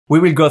We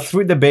will go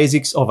through the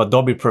basics of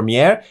Adobe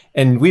Premiere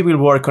and we will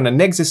work on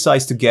an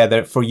exercise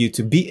together for you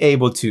to be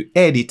able to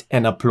edit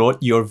and upload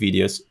your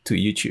videos to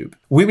YouTube.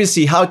 We will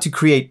see how to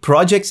create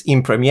projects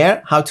in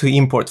Premiere, how to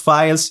import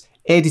files,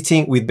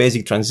 editing with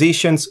basic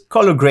transitions,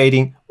 color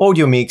grading,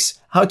 audio mix,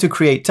 how to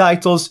create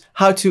titles,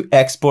 how to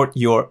export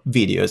your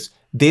videos.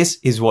 This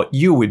is what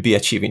you will be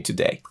achieving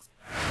today.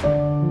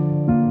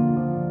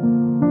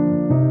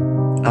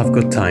 I've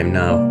got time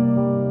now,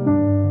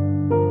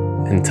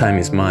 and time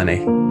is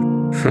money.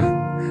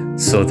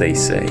 So they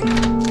say.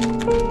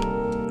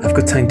 I've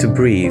got time to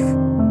breathe,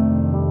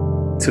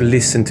 to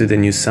listen to the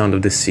new sound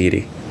of the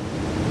city.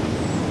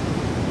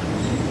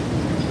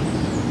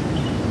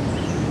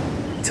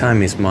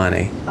 Time is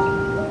money,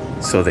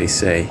 so they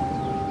say.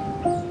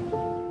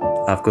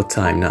 I've got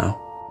time now,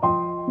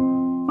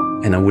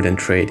 and I wouldn't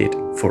trade it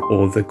for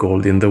all the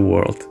gold in the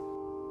world.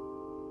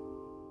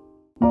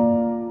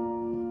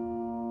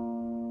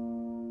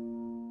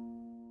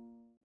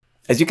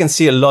 As you can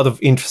see, a lot of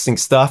interesting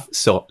stuff,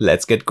 so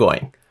let's get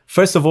going.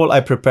 First of all,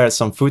 I prepared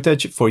some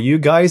footage for you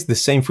guys, the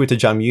same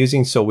footage I'm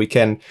using so we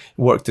can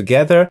work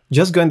together.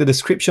 Just go in the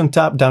description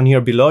tab down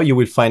here below, you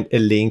will find a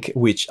link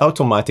which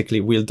automatically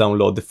will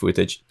download the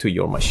footage to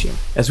your machine.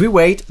 As we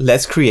wait,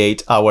 let's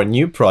create our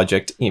new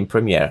project in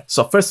Premiere.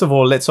 So first of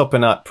all, let's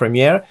open up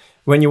Premiere.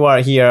 When you are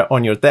here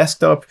on your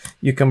desktop,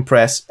 you can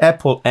press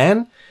Apple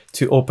N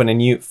to open a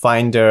new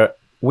Finder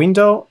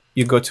window.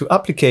 You go to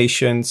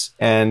Applications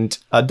and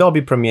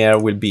Adobe Premiere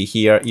will be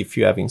here if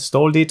you have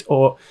installed it,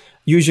 or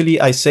usually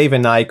I save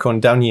an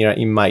icon down here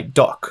in my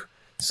dock.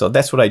 So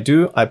that's what I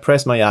do. I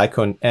press my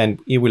icon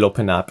and it will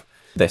open up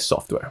the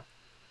software.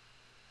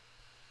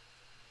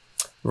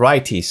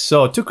 Righty,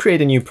 so to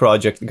create a new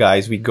project,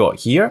 guys, we go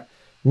here,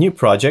 New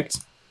Project.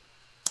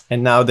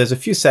 And now there's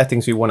a few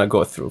settings we want to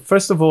go through.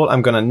 First of all,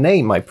 I'm going to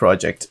name my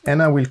project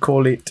and I will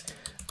call it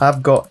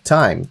I've Got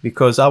Time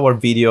because our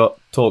video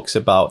talks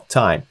about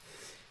time.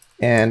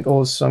 And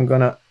also I'm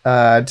gonna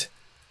add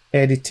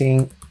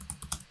editing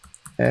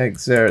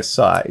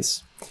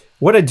exercise.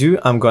 What I do,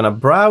 I'm gonna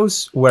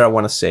browse where I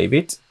wanna save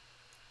it,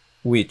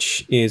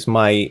 which is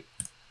my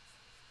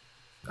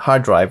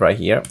hard drive right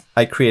here.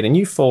 I create a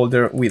new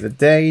folder with a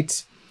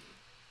date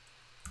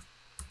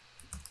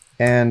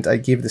and I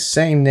give the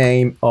same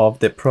name of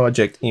the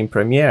project in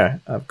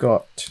Premiere. I've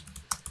got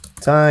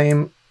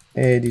time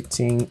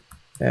editing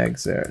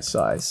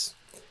exercise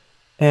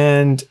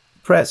and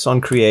press on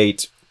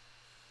create.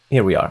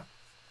 Here we are.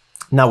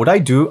 Now what I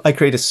do, I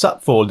create a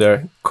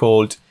subfolder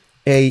called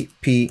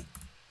AP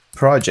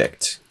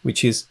project,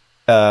 which is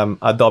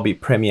Adobe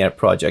Premiere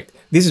project.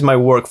 This is my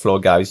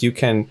workflow, guys. You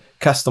can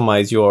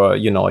customize your,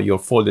 your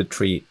folder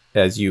tree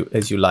as you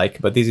like,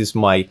 but this is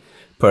my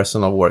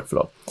personal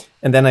workflow.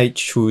 And then I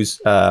choose.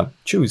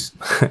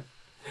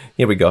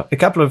 Here we go. A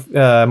couple of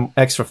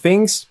extra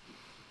things.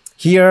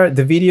 Here,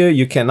 the video,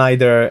 you can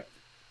either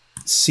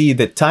see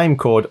the time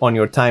code on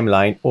your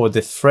timeline or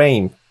the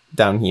frame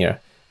down here.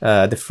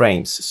 The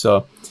frames,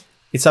 so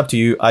it's up to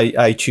you.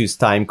 I choose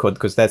time code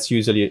because that's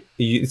usually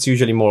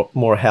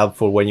more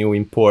helpful when you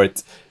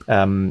import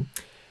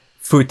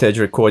footage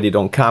recorded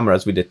on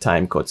cameras with the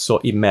time code, so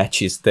it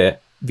matches the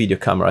video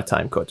camera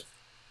time code.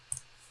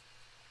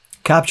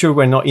 Capture,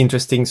 we're not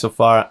interesting so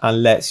far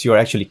unless you're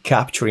actually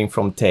capturing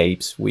from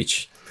tapes,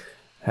 which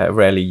I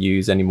rarely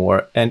use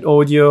anymore. And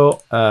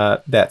audio,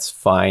 that's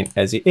fine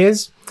as it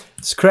is.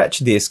 Scratch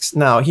disks.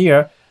 Now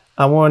here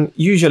I want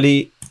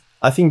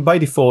I think by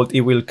default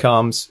it will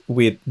comes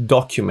with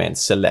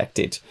documents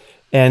selected,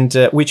 and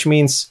which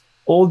means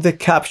all the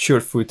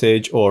captured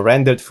footage or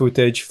rendered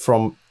footage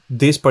from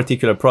this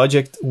particular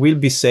project will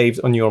be saved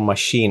on your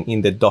machine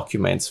in the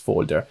documents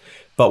folder.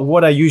 But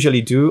what I usually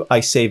do,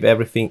 I save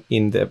everything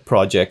in the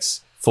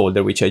projects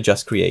folder which I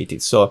just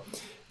created. So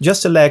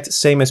just select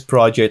same as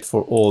project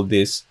for all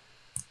these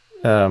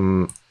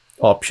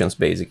options.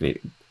 Basically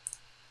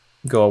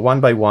go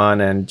one by one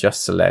and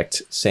just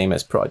select same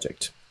as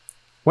project.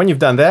 When you've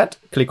done that,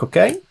 click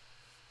OK.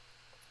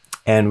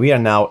 And we are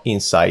now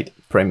inside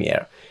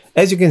Premiere.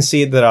 As you can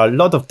see, there are a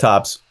lot of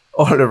tabs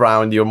all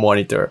around your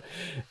monitor.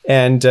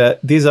 And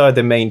these are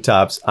the main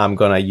tabs I'm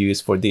gonna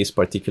use for this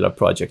particular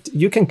project.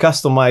 You can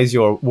customize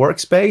your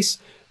workspace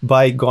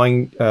by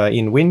going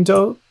in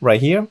Window, right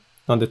here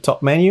on the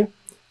top menu,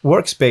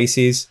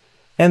 Workspaces,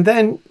 and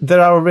then there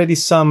are already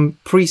some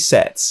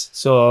presets.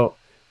 So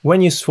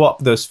when you swap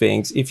those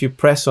things, if you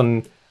press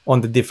on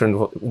the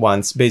different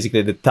ones,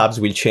 basically the tabs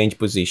will change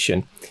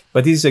position.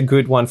 But this is a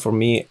good one for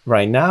me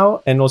right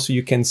now. And also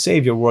you can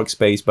save your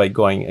workspace by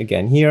going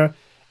again here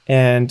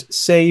and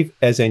save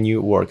as a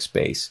new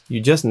workspace. You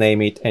just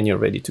name it and you're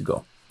ready to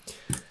go.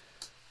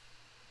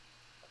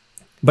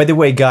 By the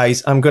way,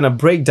 guys, I'm gonna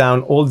break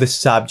down all the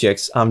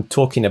subjects I'm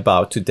talking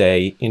about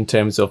today in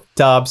terms of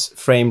tabs,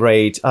 frame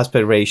rate,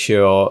 aspect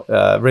ratio,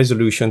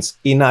 resolutions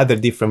in other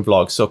different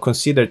vlogs. So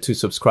consider to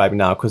subscribe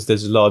now, because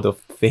there's a lot of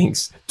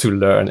things to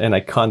learn and I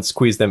can't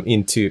squeeze them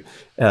into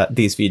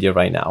this video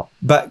right now.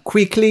 But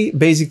quickly,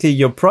 basically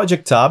your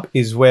project tab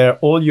is where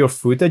all your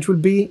footage will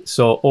be.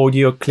 So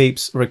audio,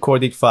 clips,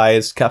 recorded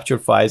files,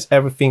 captured files,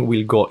 everything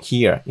will go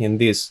here in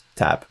this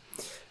tab.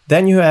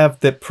 Then you have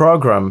the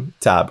program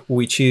tab,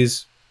 which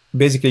is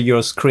basically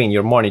your screen,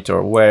 your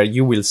monitor, where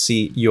you will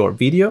see your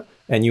video,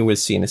 and you will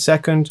see in a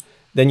second.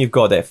 Then you've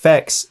got the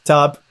effects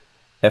tab,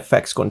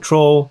 effects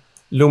control,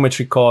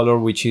 lumetri color,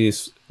 which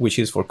is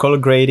for color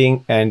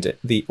grading, and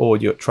the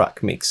audio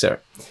track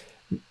mixer.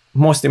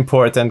 Most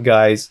important,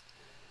 guys,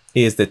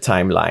 is the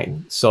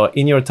timeline. So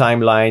in your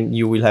timeline,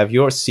 you will have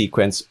your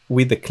sequence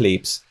with the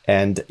clips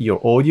and your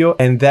audio,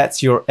 and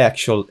that's your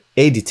actual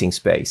editing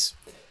space.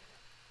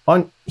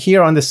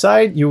 Here on the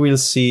side, you will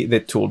see the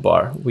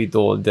toolbar with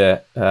all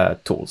the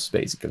tools,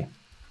 basically.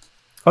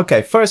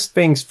 Okay, first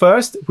things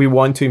first, we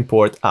want to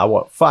import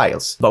our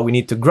files, but we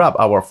need to grab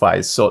our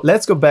files. So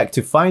let's go back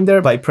to Finder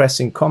by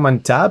pressing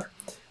Command Tab,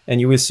 and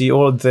you will see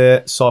all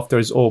the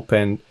softwares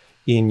open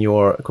in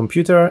your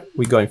computer.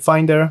 We go in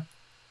Finder,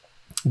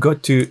 go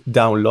to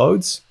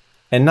Downloads,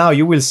 and now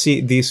you will see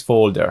this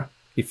folder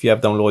if you have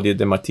downloaded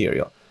the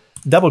material.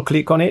 Double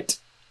click on it,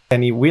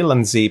 and it will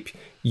unzip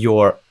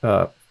your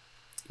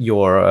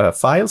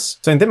files.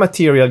 So in the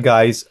material,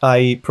 guys,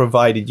 I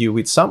provided you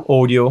with some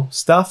audio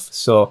stuff.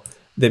 So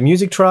the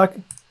music track,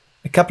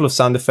 a couple of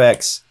sound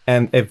effects,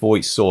 and a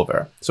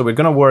voiceover. So we're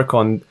going to work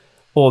on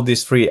all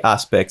these three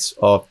aspects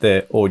of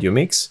the audio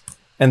mix,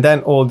 and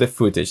then all the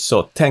footage.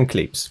 So 10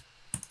 clips.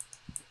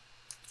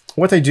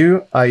 What I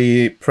do,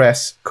 I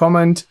press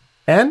Command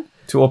N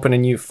to open a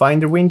new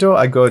Finder window.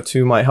 I go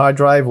to my hard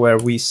drive where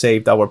we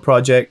saved our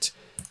project,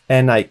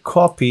 and I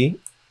copy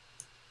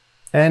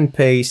and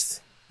paste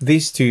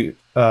these two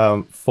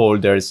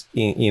folders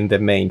in the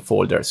main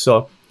folder.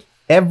 So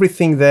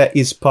everything that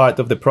is part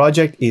of the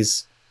project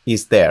is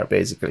there,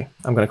 basically.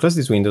 I'm going to close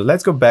this window.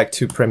 Let's go back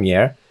to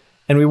Premiere,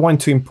 and we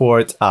want to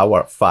import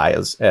our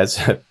files, as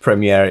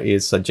Premiere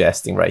is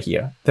suggesting right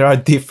here. There are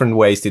different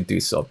ways to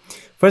do so.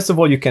 First of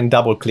all, you can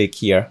double click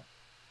here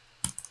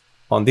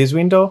on this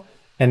window,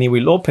 and it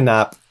will open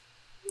up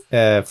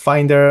a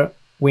Finder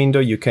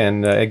window. You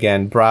can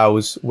again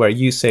browse where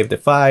you save the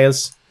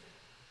files,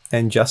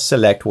 and just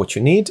select what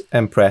you need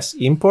and press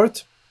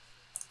import.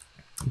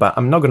 But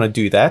I'm not going to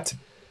do that.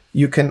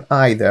 You can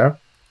either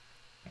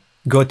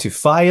go to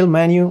File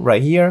menu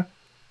right here,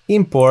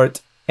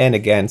 import, and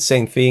again,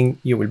 same thing,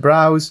 you will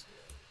browse.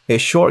 A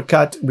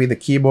shortcut with the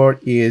keyboard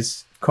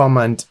is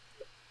Command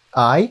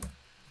I.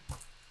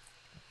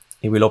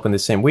 It will open the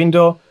same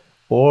window,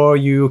 or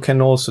you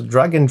can also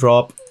drag and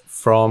drop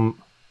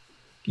from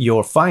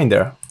your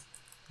Finder,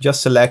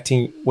 just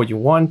selecting what you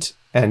want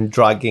and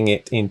dragging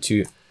it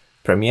into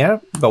Premiere.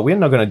 But we're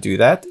not going to do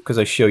that because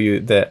I show you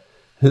the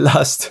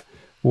last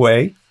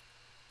way.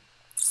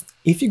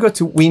 If you go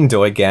to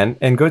Window again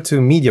and go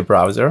to Media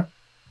Browser,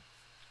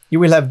 you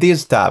will have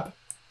this tab.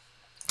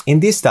 In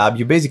this tab,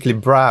 you basically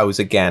browse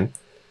again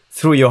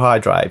through your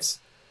hard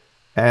drives,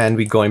 and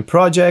we go in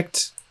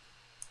Project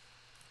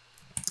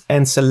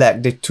and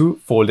select the two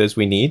folders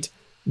we need.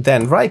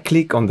 Then right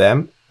click on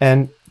them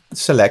and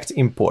select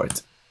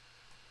Import.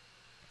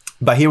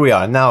 But here we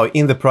are. Now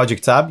in the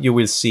Project tab, you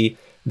will see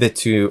the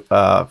two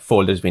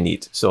folders we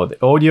need, so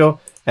the audio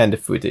and the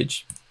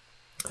footage.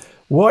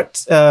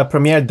 What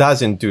Premiere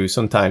doesn't do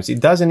sometimes, it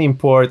doesn't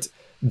import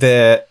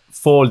the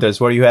folders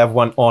where you have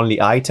one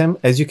only item.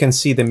 As you can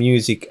see, the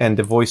music and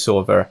the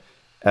voiceover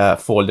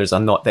folders are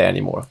not there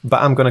anymore,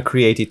 but I'm going to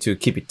create it to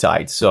keep it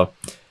tight. So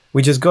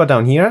we just go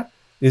down here,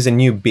 there's a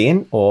new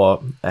bin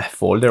or a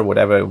folder,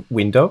 whatever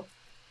window.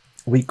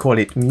 We call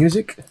it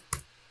music,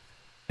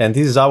 and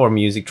this is our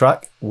music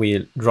track.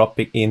 We'll drop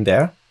it in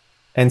there.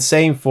 And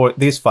same for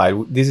this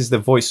file. This is the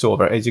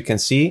voiceover. As you can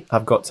see,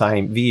 I've got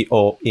time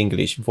VO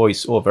English,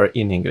 voiceover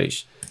in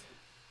English.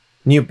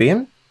 New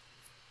bin,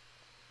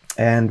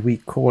 and we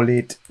call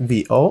it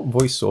VO,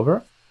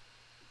 voiceover,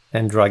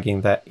 and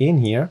dragging that in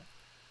here.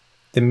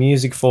 The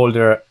music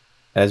folder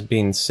has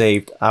been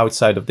saved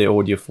outside of the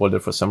audio folder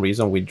for some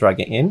reason. We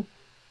drag it in.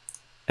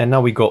 And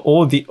now we got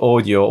all the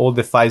audio, all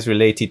the files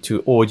related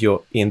to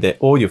audio in the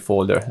audio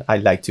folder. I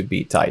like to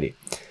be tidy.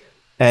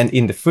 And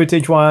in the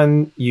footage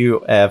one,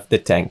 you have the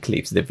 10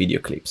 clips, the video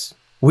clips.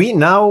 We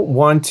now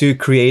want to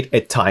create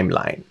a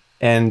timeline.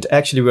 And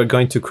actually, we're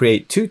going to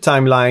create two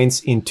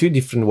timelines in two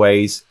different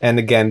ways. And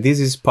again, this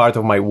is part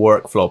of my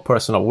workflow,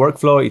 personal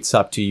workflow. It's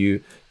up to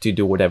you to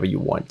do whatever you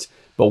want.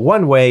 But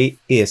one way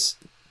is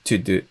to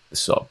do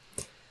so.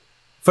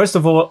 First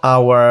of all,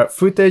 our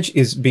footage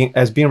has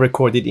been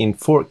recorded in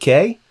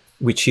 4K,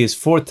 which is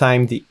 4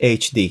 times the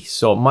HD,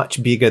 so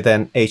much bigger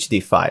than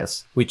HD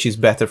files, which is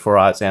better for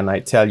us, and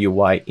I tell you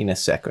why in a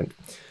second.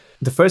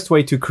 The first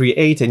way to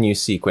create a new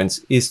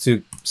sequence is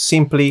to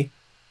simply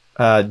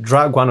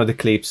drag one of the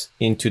clips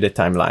into the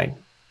timeline.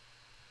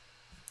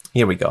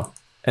 Here we go.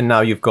 and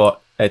now you've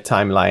got a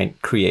timeline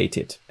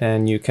created,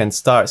 and you can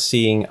start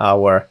seeing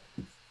our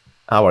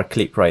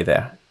clip right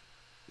there.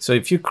 So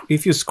if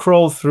you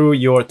scroll through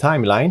your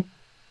timeline,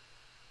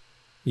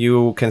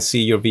 you can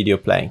see your video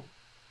playing.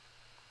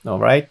 All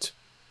right,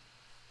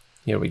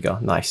 here we go.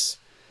 Nice.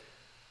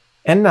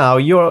 And now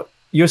your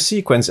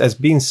sequence has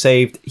been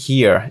saved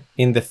here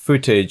in the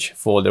footage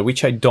folder,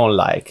 which I don't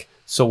like.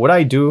 So what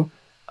I do,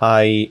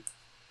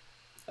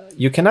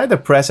 you can either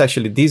press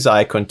actually this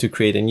icon to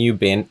create a new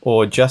bin,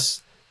 or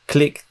just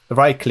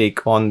right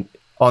click on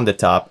the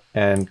tab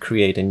and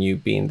create a new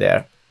bin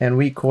there. And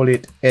we call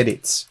it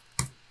edits.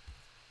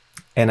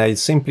 And I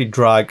simply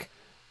drag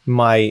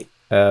my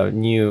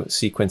new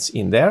sequence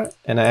in there,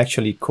 and I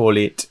actually call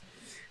it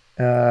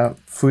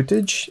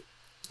footage.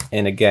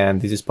 And again,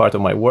 this is part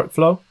of my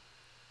workflow.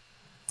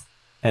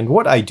 And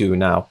what I do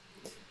now,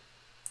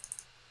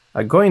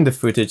 I go in the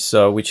footage,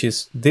 so which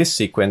is this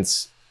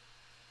sequence,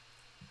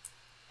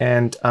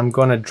 and I'm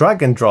gonna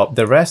drag and drop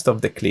the rest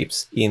of the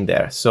clips in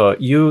there. So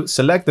you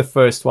select the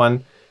first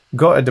one,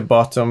 go at the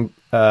bottom,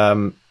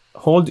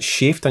 hold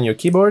Shift on your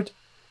keyboard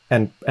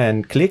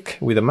and click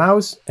with the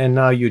mouse, and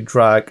now you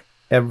drag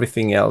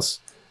everything else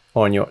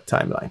on your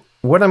timeline.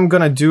 What I'm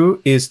gonna do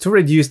is to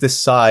reduce the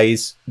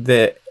size,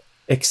 the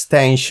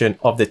extension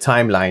of the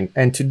timeline,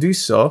 and to do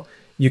so,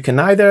 you can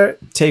either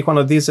take one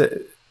of these,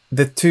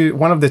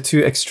 one of the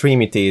two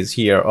extremities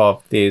here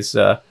of this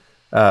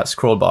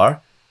scroll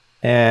bar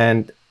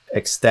and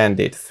extend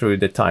it through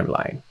the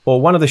timeline. Or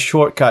one of the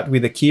shortcuts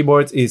with the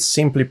keyboard is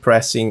simply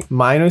pressing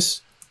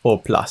minus or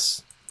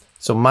plus.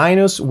 So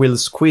minus will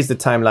squeeze the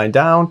timeline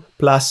down,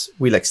 plus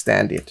will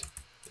extend it.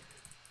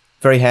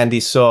 Very handy,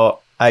 so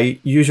I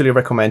usually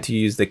recommend to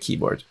use the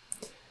keyboard.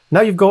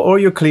 Now you've got all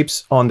your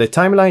clips on the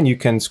timeline, you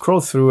can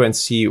scroll through and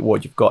see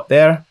what you've got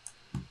there.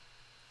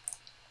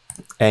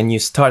 And you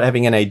start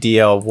having an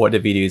idea of what the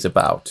video is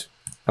about.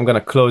 I'm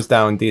gonna close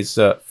down this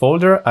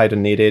folder, I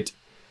don't need it.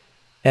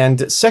 And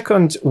the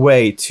second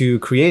way to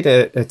create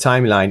a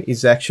timeline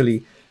is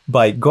actually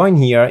by going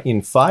here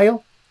in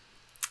File,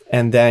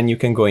 and then you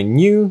can go in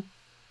New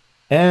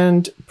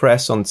and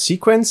press on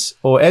Sequence,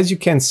 or as you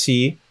can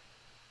see,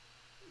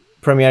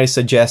 Premiere is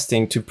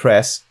suggesting to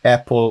press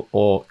Apple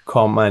or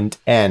Command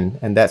N,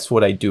 and that's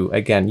what I do.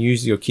 Again,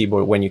 use your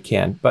keyboard when you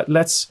can, but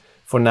let's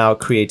for now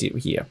create it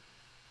here.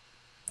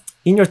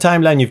 In your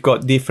timeline, you've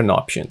got different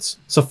options.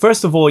 So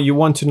first of all, you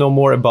want to know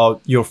more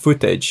about your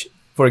footage.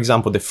 For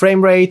example, the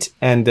frame rate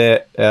and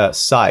the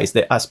size,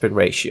 the aspect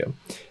ratio.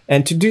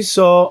 And to do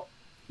so,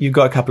 you've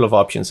got a couple of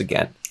options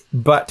again.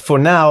 But for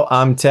now,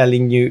 I'm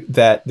telling you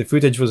that the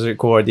footage was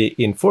recorded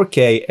in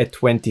 4K at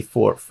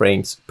 24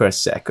 frames per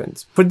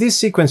second. For this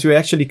sequence, we're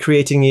actually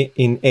creating it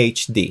in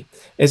HD.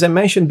 As I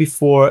mentioned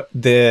before,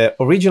 the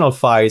original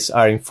files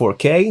are in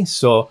 4K,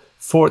 so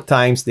 4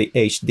 times the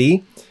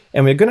HD.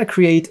 And we're going to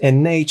create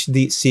an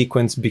HD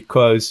sequence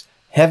because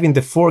having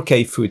the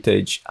 4K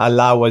footage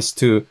allows us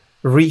to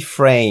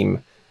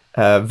reframe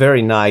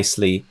very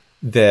nicely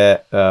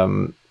the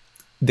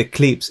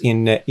clips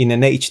in an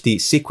HD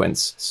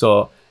sequence.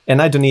 So,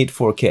 and I don't need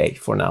 4K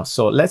for now.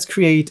 So let's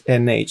create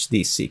an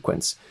HD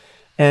sequence.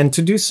 And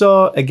to do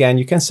so, again,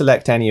 you can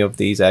select any of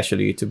these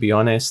actually, to be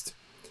honest.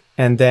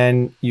 And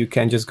then you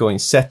can just go in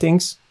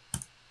Settings.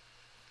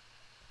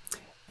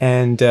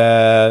 And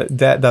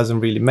that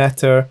doesn't really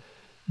matter.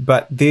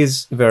 But this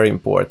is very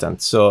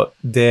important. So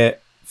the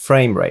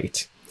frame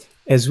rate.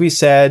 As we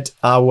said,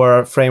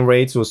 our frame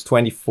rate was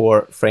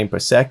 24 frames per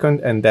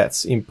second, and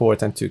that's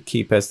important to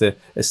keep as the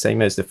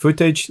same as the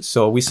footage.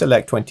 So we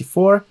select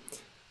 24.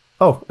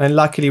 Oh, and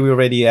luckily we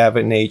already have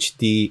an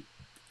HD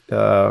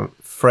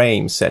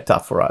frame set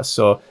up for us.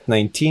 So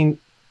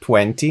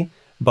 1920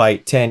 by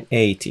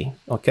 1080.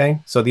 Okay,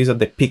 so these are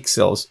the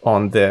pixels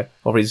on the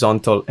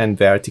horizontal and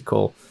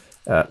vertical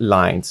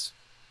lines.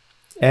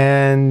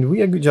 And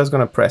we are just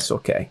gonna press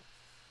OK.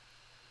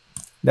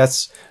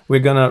 We're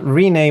gonna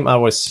rename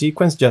our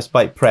sequence just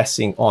by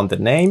pressing on the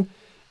name.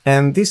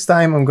 And this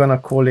time I'm gonna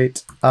call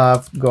it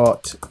I've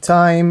Got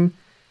Time.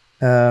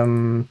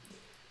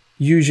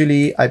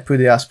 Usually I put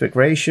the aspect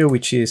ratio,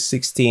 which is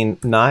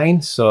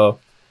 16:9. So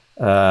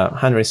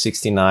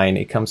 169,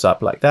 it comes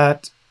up like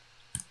that.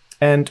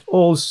 And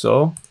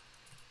also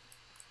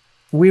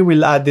we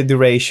will add the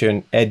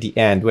duration at the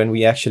end when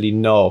we actually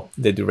know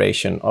the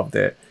duration of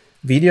the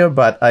video,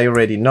 but I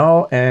already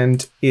know,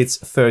 and it's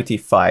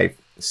 35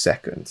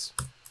 seconds.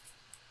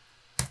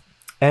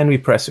 And we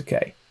press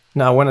OK.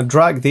 Now I want to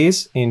drag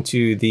this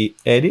into the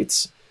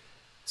edits,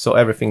 so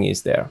everything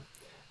is there.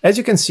 As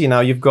you can see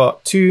now, you've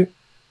got 2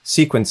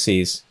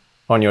 sequences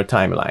on your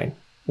timeline.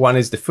 One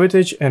is the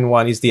footage and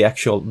one is the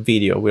actual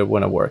video we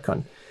want to work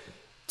on.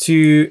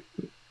 To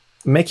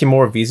make it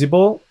more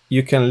visible,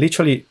 you can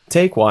literally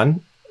take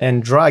one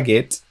and drag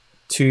it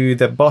to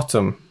the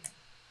bottom.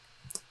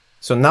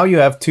 So now you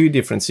have 2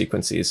 different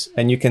sequences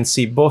and you can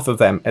see both of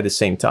them at the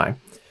same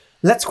time.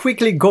 Let's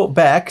quickly go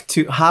back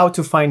to how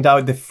to find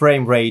out the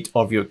frame rate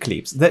of your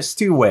clips. There's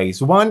 2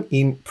 ways. One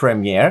in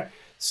Premiere.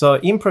 So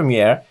in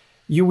Premiere,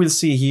 you will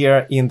see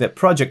here in the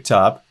Project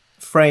tab,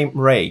 frame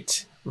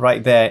rate.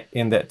 right there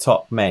in the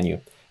top menu.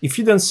 If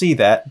you don't see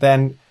that,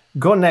 then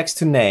go next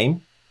to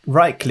name,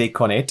 right click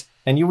on it,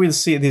 and you will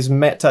see this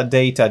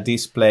metadata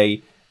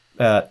display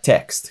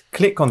text.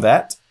 Click on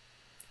that,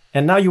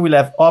 and now you will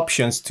have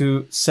options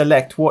to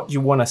select what you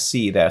want to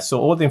see there. So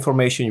all the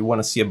information you want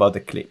to see about the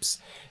clips.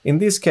 In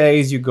this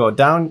case, you go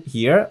down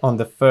here on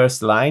the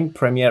first line,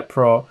 Premiere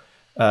Pro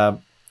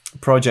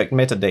project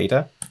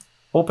metadata,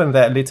 open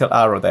that little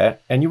arrow there,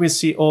 and you will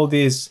see all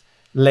these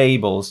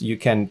labels you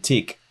can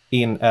tick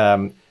in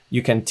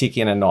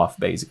and off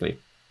basically.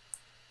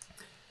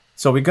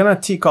 So we're gonna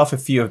tick off a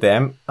few of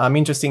them. I'm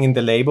interested in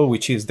the label,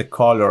 which is the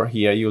color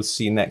here you'll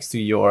see next to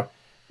your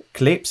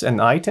clips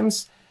and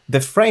items.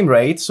 The frame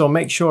rate, so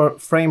make sure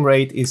frame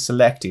rate is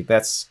selected,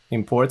 that's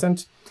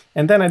important.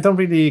 And then I don't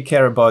really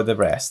care about the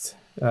rest.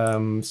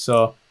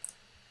 So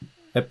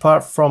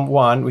apart from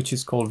one, which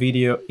is called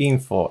video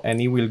info, and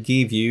it will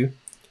give you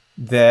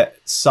the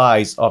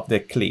size of the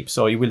clip.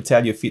 So it will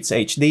tell you if it's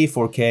HD,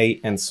 4K,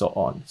 and so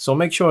on. So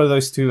make sure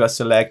those two are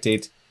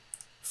selected,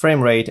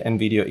 frame rate and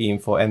video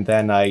info, and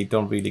then I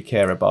don't really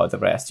care about the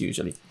rest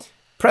usually.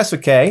 Press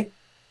OK.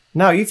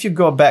 Now, if you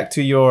go back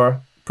to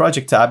your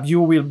project tab,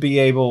 you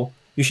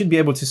should be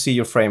able to see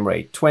your frame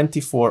rate,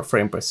 24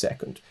 frames per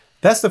second.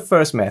 That's the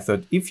first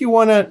method. If you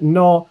want to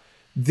know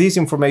this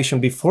information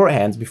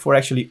beforehand, before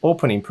actually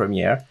opening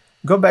Premiere,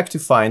 go back to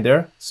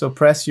Finder. So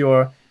press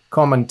your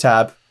Command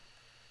tab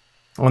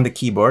on the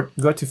keyboard,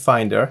 go to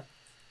Finder,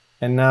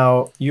 and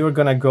now you're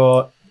gonna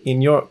go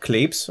in your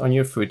clips on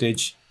your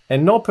footage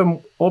and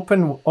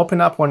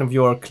open up one of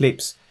your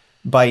clips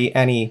by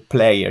any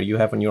player you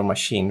have on your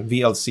machine,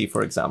 VLC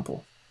for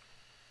example.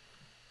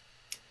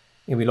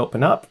 It will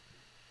open up,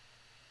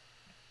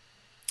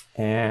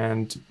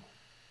 and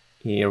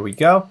here we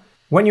go.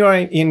 When you are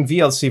in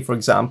VLC, for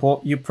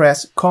example, you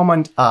press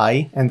Command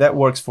I, and that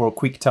works for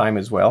QuickTime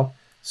as well.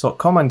 So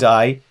Command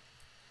I,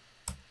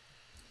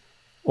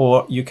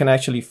 or you can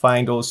actually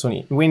find also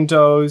in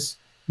Windows,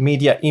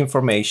 Media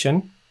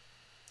Information.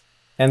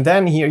 And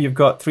then here you've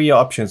got three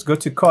options. Go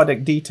to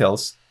Codec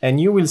Details, and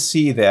you will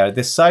see there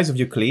the size of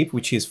your clip,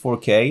 which is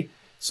 4K,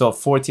 so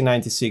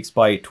 4096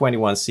 by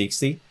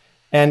 2160,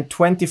 and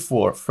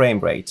 24 frame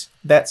rate.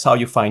 That's how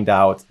you find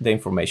out the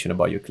information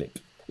about your clip.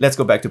 Let's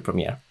go back to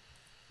Premiere.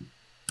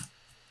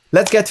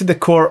 Let's get to the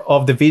core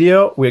of the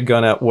video. We're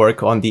gonna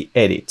work on the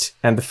edit.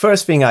 And the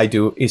first thing I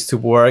do is to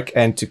work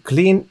and to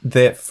clean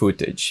the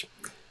footage.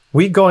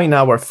 We go in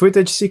our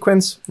footage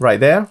sequence right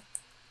there.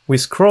 We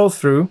scroll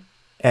through,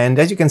 and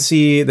as you can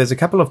see, there's a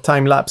couple of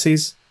time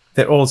lapses.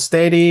 They're all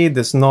steady.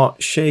 There's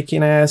not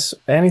shakiness,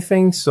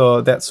 anything.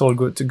 So that's all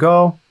good to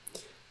go.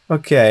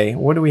 Okay,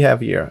 what do we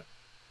have here?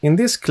 In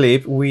this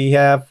clip, we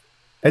have,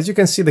 as you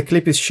can see, the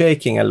clip is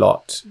shaking a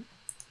lot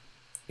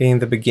in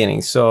the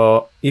beginning.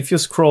 So if you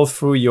scroll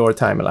through your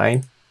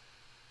timeline,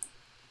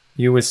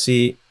 you can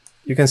see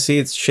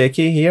it's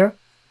shaky here.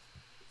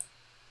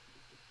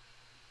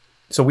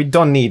 So we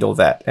don't need all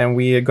that, and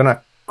we are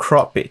gonna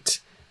crop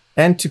it.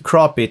 And to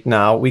crop it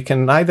now, we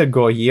can either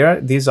go here,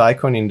 this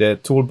icon in the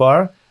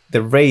toolbar,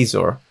 the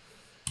razor,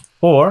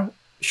 or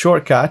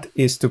shortcut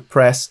is to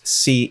press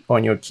C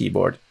on your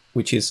keyboard,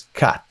 which is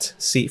cut,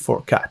 C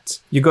for cut.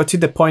 You go to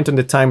the point on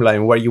the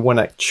timeline where you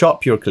wanna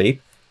chop your clip,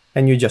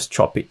 and you just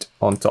chop it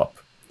on top.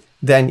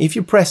 Then if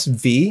you press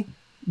V,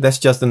 that's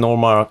just the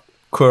normal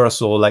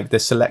cursor, like the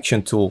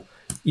selection tool.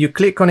 You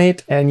click on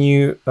it and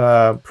you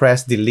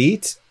press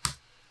delete,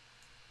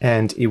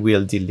 and it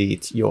will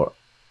delete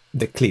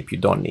the clip you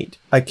don't need.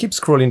 I keep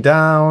scrolling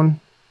down,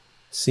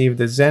 see if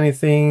there's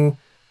anything.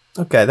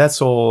 Okay,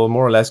 that's all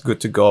more or less good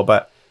to go.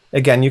 But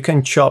again, you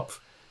can chop,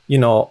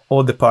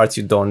 all the parts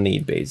you don't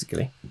need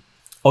basically.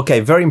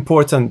 Okay, very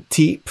important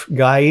tip,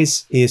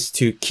 guys, is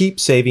to keep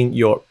saving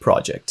your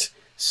project.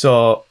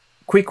 So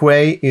quick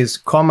way is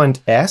Command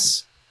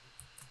S,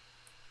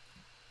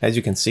 as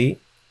you can see,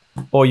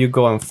 or you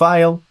go on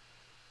File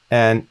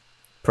and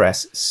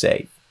press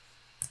Save.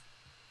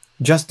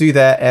 Just do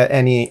that at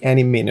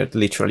any minute,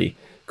 literally,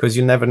 because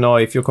you never know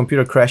if your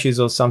computer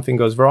crashes or something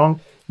goes wrong,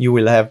 you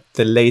will have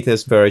the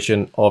latest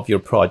version of your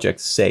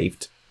project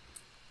saved.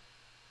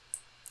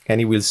 And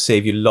it will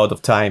save you a lot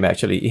of time,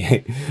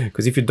 actually,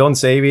 because if you don't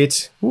save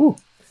it,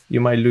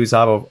 you might lose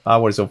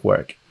hours of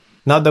work.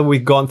 Now that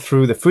we've gone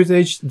through the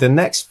footage, the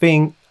next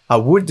thing I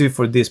would do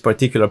for this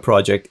particular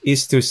project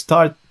is to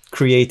start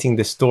creating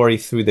the story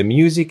through the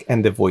music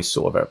and the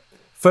voiceover.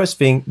 First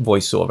thing,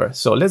 voiceover.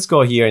 So let's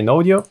go here in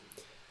Audio,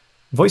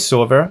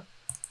 Voiceover,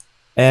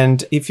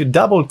 and if you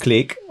double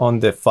click on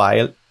the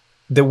file,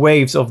 the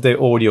waves of the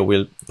audio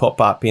will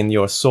pop up in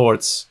your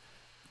Source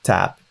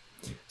tab.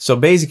 So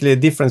basically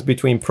the difference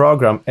between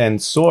Program and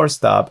Source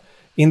tab,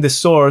 in the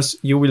Source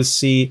you will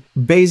see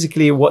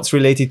basically what's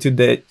related to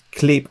the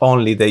clip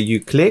only that you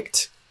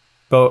clicked,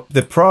 but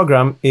the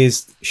program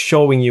is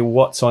showing you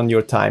what's on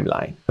your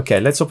timeline. Okay,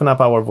 let's open up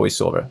our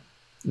voiceover.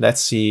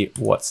 Let's see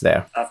what's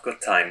there. I've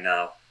got time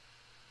now,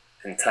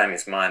 and time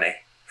is money.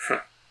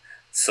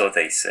 So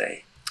they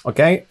say.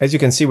 Okay, as you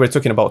can see, we're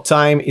talking about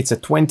time. It's a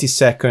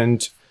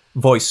 20-second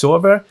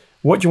voiceover.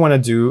 what you want to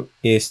do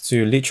is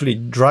to literally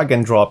drag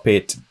and drop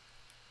it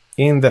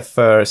in the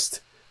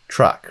first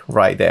track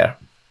right there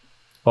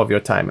of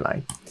your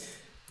timeline.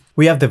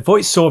 We have the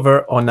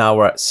voiceover on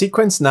our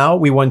sequence now.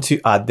 We want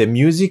to add the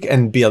music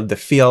and build the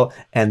feel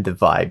and the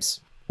vibes.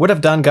 What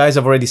I've done, guys,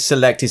 I've already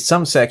selected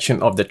some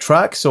section of the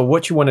track. So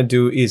what you want to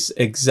do is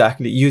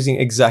using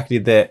exactly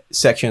the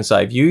sections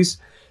I've used.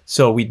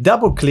 So we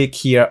double click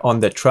here on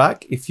the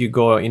track. If you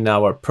go in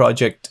our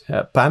project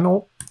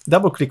panel,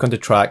 double click on the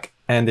track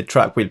and the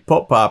track will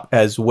pop up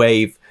as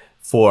wave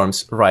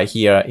forms right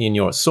here in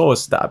your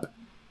source tab.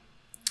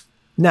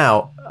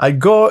 Now I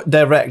go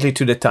directly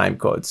to the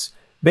timecodes.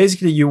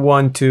 Basically, you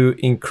want to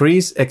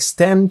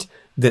extend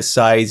the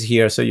size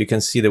here so you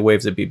can see the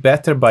waves a bit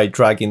better by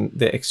dragging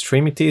the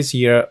extremities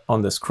here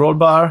on the scroll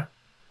bar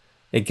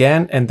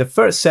again. And the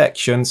first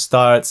section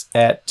starts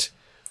at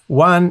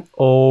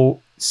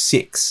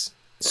 106.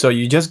 So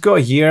you just go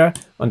here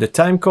on the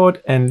timecode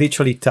and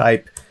literally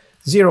type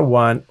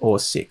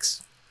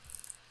 0106.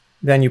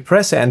 Then you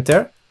press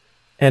enter,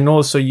 and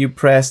also you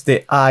press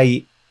the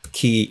I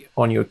key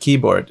on your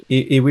keyboard.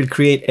 It will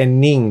create a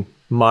ning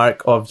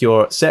mark of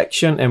your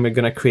section, and we're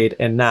going to create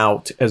an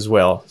out as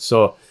well.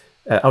 So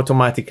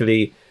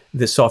automatically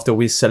the software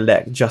will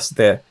select just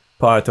the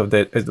part of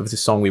the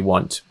song we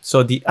want.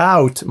 So the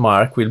out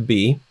mark will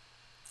be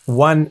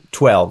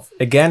 112.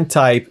 Again,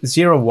 type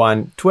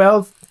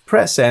 0112,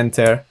 press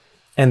enter,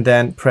 and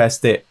then press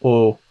the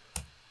O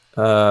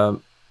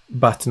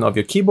button of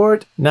your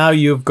keyboard. Now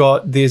you've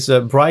got this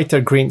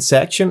brighter green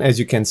section, as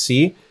you can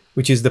see,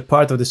 which is the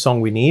part of the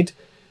song we need.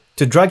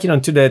 To drag it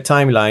onto the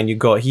timeline, you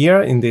go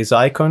here in this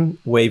icon,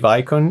 wave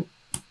icon,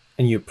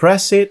 and you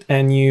press it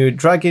and you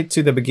drag it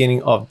to the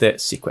beginning of the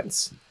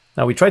sequence.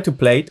 Now we try to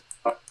play it.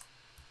 I've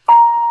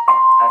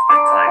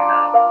got time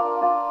now,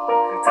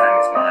 and time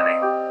is money.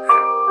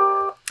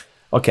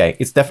 Okay,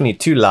 it's definitely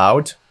too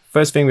loud.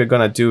 First thing we're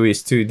gonna do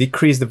is to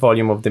decrease the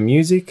volume of the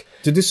music.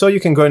 To do so, you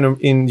can go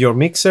in your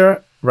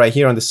mixer right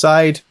here on the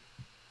side,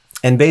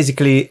 and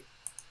basically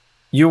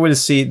you will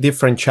see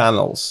different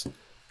channels.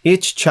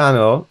 Each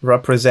channel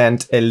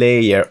represents a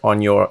layer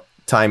on your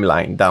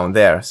timeline down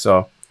there.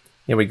 So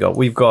here we go.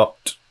 We've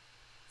got,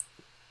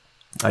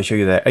 I'll show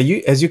you that.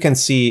 As you can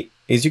see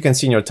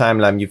in your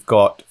timeline, you've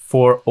got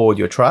 4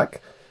 audio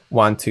track,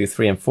 1, 2,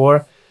 3, and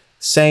 4.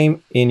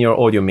 Same in your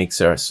audio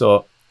mixer.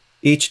 So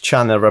each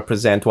channel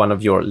represents one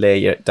of your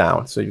layer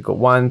down. So you've got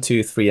 1,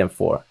 2, 3, and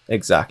 4.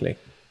 Exactly.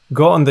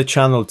 Go on the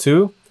channel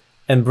 2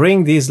 and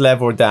bring this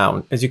lever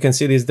down. As you can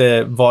see, this is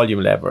the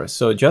volume lever.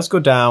 So just go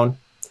down.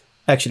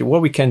 Actually,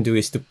 what we can do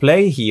is to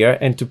play here,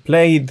 and to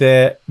play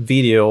the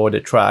video or the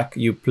track,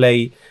 you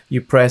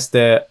press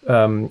the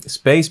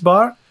space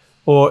bar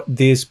or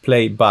this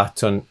play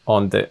button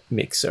on the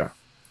mixer.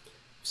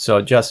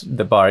 So just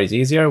the bar is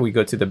easier. We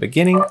go to the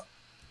beginning.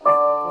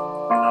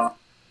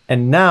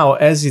 And now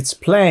as it's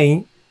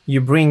playing, you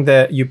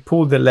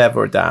pull the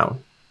lever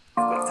down.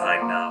 I've got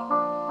time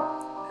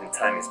now, and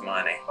time is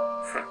money.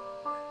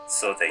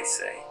 So they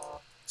say.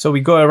 So we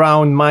go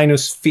around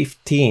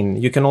 -15.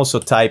 You can also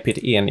type it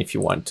in if you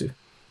want to.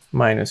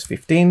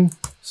 -15.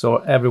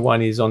 So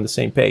everyone is on the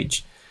same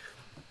page.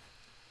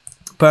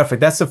 Perfect.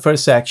 That's the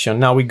first section.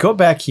 Now we go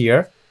back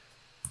here,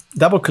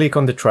 double click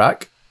on the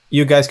track.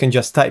 You guys can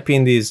just type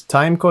in this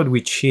time code,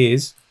 which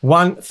is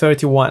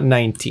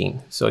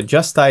 131.19. So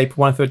just type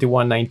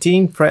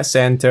 131.19, press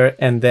enter,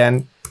 and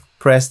then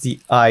press the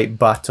I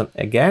button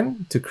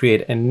again to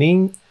create a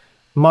ning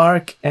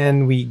mark.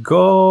 And we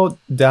go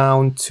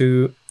down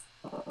to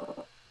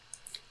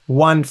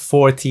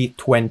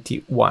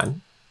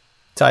 140.21.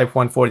 Type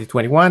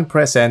 140.21,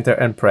 press enter,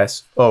 and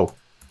press O.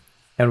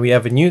 And we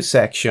have a new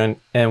section,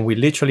 and we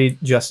literally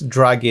just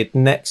drag it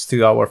next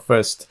to our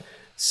first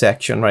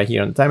section right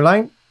here on the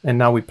timeline. And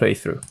now we play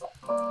through.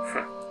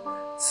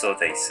 So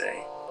they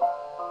say.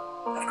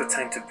 I've got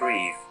time to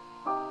breathe,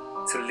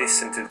 to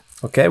listen to.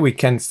 Okay, we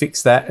can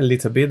fix that a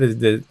little bit.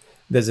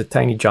 There's a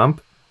tiny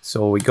jump.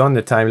 So we go on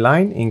the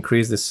timeline,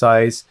 increase the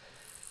size,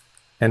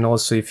 and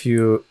also if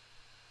you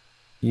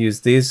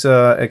use these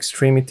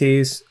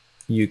extremities,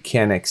 you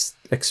can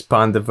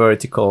expand the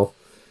vertical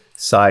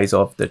size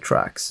of the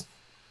tracks,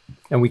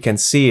 and we can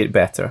see it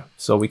better.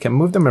 So we can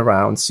move them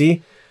around,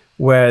 see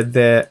where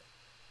the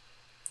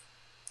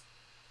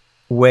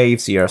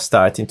waves here are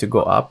starting to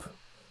go up,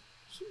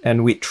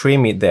 and we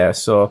trim it there.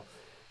 So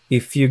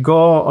if you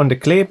go on the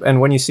clip,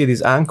 and when you see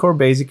this anchor,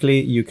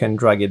 basically you can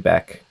drag it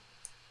back.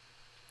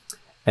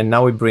 And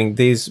now we bring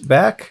this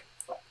back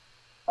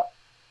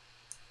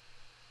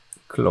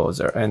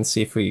closer and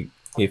see if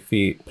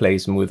we play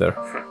smoother.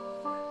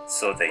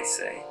 So they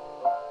say.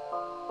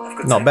 I've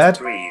got Not time bad.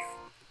 to breathe.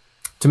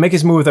 To make it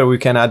smoother, we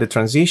can add a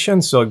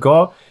transition. So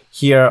go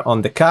here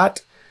on the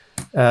cut,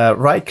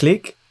 right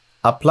click,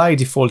 apply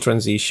default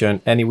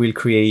transition, and it will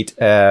create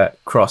a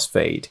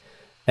crossfade.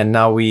 And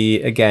now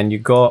you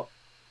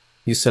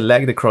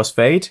select the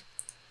crossfade,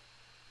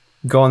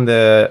 go on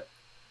the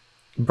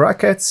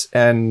brackets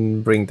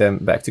and bring them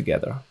back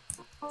together.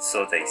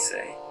 So they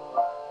say.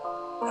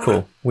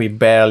 Cool. We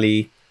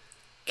barely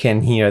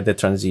can hear the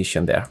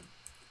transition there.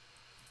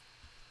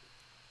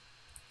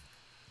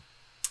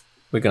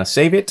 We're gonna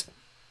save it.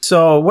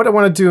 So what I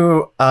want to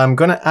do, I'm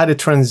gonna add a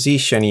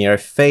transition here, a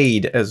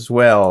fade as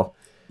well.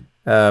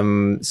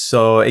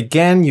 So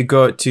again, you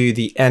go to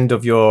the end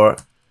of your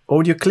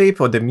audio clip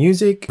or the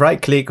music,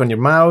 right click on your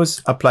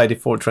mouse, apply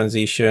default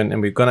transition,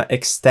 and we're gonna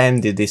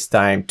extend it this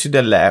time to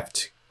the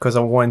left because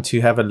I want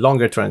to have a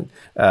longer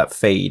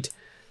fade.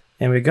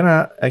 And we're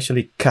gonna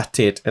actually cut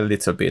it a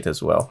little bit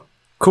as well.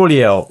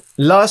 Coolio.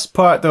 Last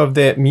part of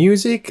the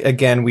music,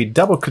 again, we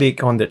double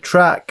click on the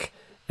track.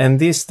 And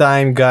this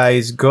time,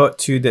 guys, go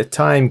to the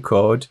time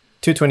code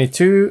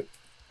 222,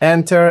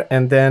 enter,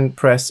 and then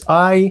press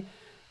I,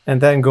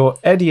 and then go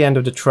at the end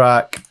of the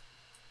track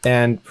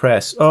and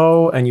press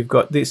O, and you've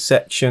got this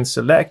section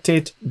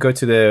selected. Go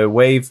to the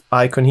wave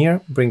icon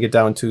here, bring it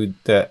down to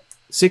the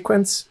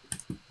sequence.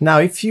 Now,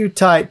 if you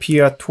type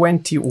here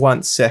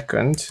 21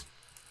 seconds,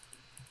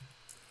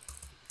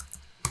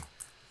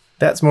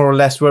 that's more or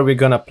less where we're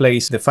gonna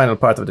place the final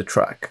part of the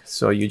track.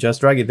 So you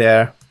just drag it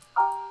there.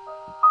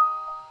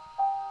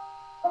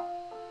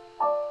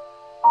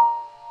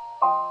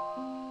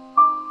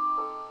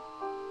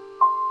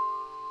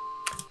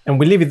 And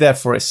we leave it there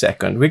for a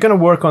second. We're gonna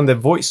work on the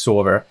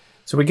voiceover.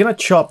 So we're gonna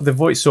chop the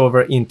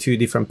voiceover into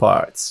different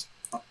parts.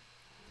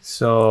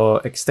 So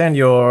extend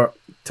your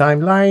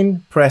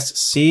timeline, press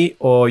C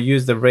or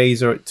use the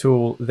razor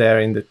tool there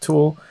in the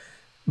tool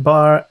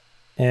bar,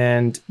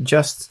 and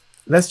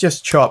let's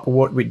just chop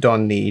what we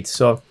don't need.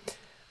 So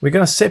we're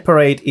gonna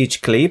separate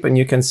each clip, and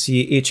you can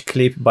see each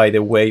clip by the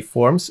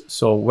waveforms.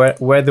 So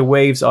where the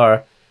waves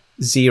are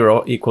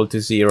 0 equal to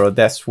 0,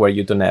 that's where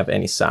you don't have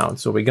any sound.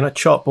 So we're gonna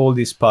chop all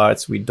these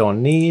parts we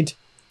don't need.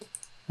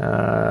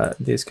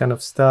 This kind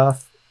of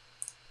stuff.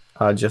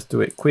 I'll just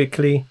do it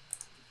quickly.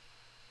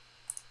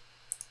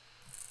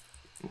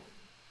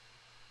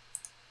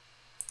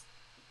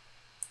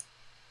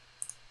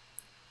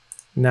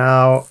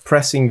 Now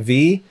pressing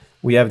V,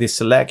 we have the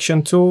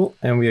selection tool,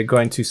 and we are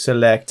going to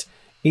select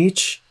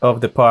each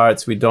of the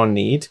parts we don't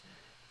need.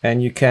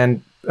 And you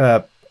can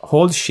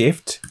hold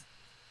Shift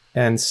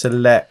and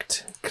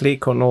select,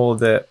 click on all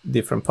the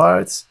different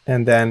parts,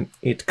 and then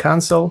hit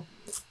cancel.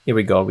 Here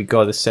we go, we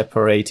got the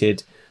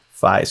separated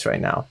files right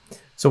now.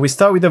 So we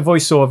start with the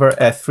voiceover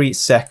at 3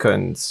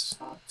 seconds.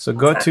 So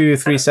go to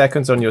 3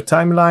 seconds on your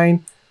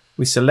timeline,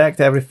 we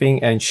select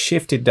everything and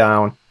shift it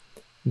down.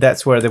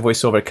 That's where the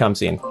voiceover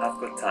comes in. I've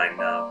got time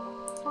now,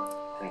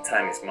 and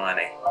time is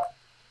money.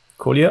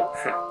 Coolio.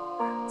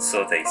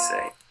 So they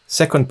say.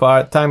 Second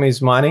part, time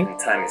is money. And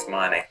time is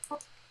money.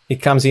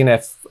 It comes in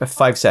at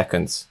 5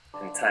 seconds.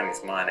 And time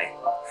is money.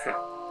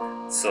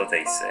 So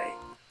they say.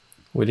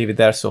 We leave it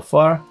there so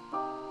far.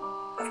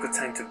 I've got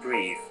time to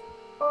breathe,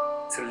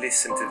 to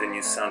listen to the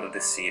new sound of the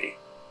city.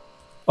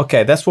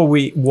 Okay, that's what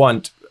we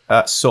want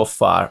so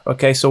far.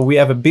 Okay, so we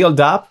have a build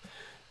up.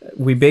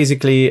 We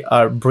basically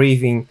are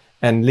breathing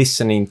and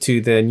listening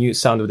to the new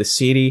sound of the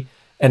city.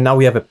 And now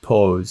we have a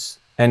pause.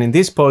 And in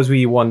this pause,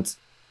 we want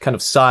kind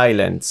of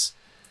silence.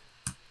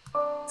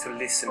 To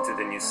listen to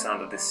the new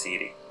sound of the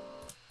city.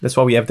 That's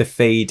why we have the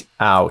fade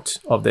out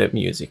of the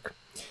music.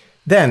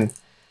 Then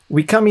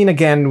we come in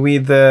again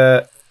with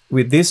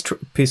this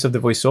piece of the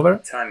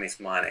voiceover. Time is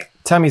money.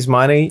 Time is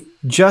money,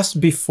 just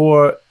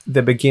before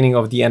the beginning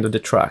of the end of the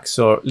track.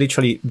 So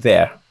literally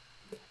there,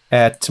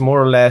 at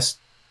more or less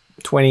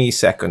 20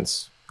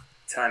 seconds.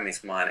 Time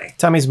is money.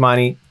 Time is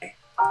money.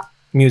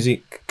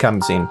 Music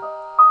comes in.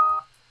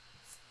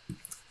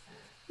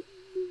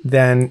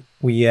 Then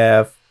we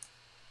have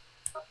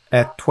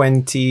at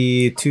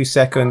 22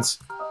 seconds.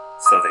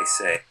 So they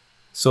say.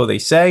 So they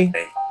say.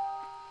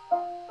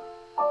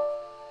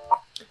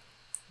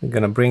 We're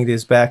gonna bring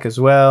this back as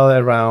well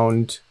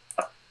around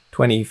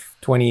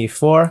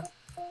 24.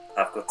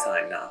 I've got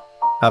time now.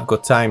 I've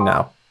got time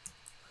now.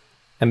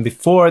 And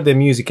before the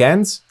music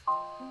ends,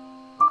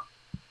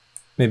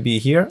 maybe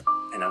here.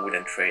 And I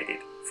wouldn't trade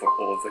it for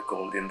all the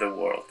gold in the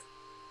world.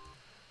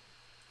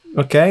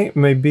 Okay,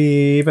 maybe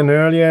even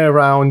earlier,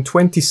 around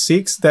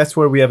 26. That's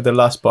where we have the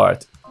last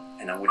part.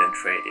 And I wouldn't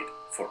trade it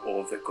for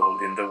all the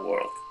gold in the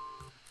world.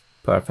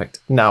 Perfect.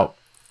 Now,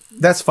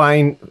 that's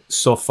fine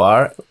so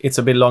far. It's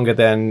a bit longer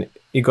than,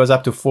 it goes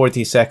up to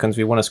 40 seconds.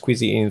 We want to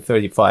squeeze it in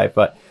 35,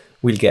 but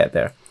we'll get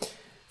there.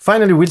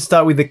 Finally, we'll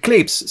start with the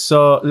clips.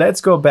 So let's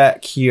go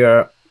back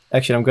here.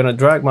 Actually, I'm going to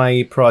drag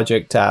my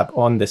project tab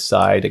on the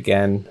side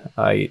again.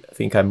 I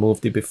think I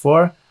moved it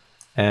before,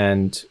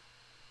 and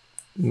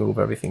move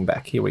everything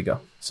back. Here we go.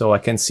 So I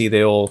can see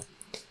the old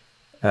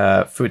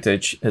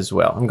footage as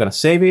well. I'm going to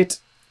save it.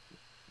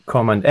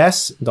 Command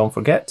S, don't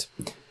forget.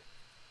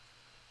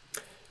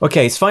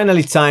 Okay, it's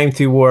finally time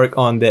to work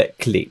on the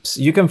clips.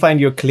 You can find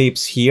your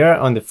clips here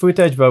on the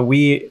footage, but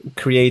we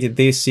created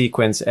this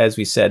sequence as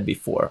we said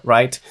before,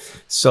 right?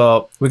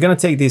 So we're gonna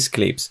take these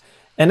clips.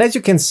 And as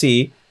you can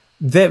see,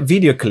 the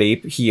video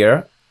clip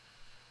here,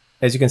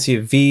 as you can see,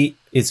 V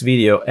is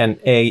video and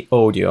A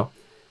audio.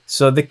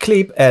 So the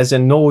clip has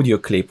an audio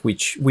clip,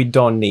 which we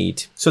don't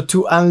need. So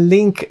to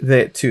unlink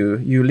the two,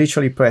 you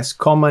literally press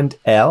Command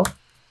L,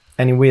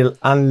 and it will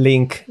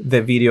unlink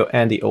the video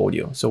and the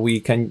audio. So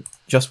we can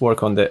just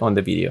work on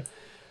the video.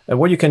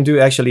 what you can do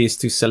actually is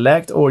to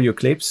select all your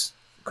clips,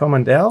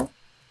 Command L,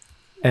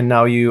 and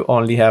now you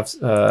only have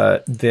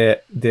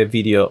the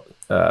video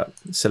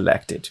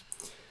selected.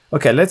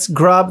 Okay, let's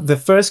grab the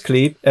first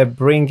clip and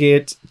bring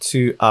it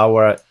to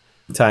our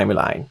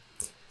timeline.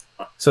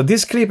 So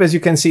this clip, as you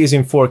can see, is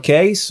in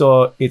 4K,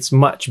 so it's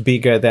much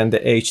bigger than the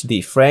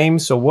HD frame.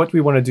 So what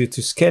we want to do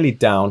to scale it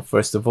down,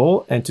 first of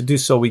all, and to do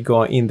so, we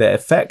go in the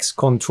Effects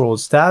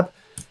Controls tab,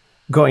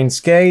 go in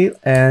Scale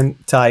and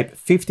type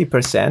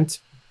 50%.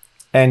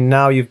 And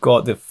now you've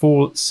got the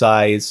full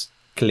size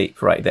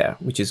clip right there,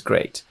 which is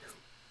great.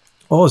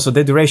 Also,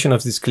 the duration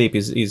of this clip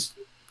is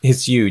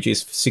huge,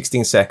 it's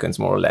 16 seconds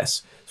more or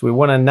less. So we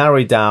want to narrow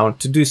it down.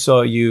 To do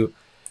so, you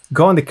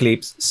go on the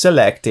clips,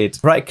 select it,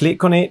 right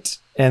click on it,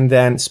 and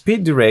then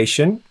speed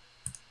duration.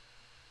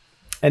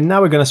 And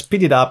now we're going to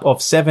speed it up of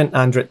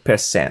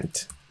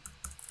 700%.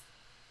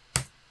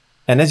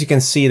 And as you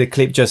can see, the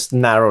clip just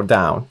narrowed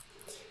down.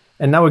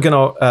 And now we're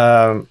going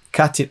to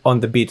cut it on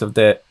the beat of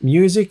the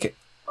music.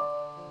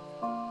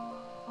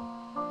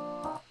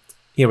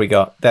 Here we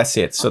go. That's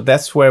it. So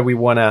that's where we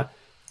want to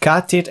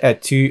cut it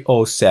at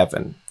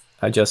 207.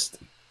 I just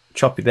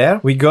chop it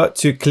there. We got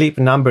to clip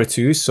number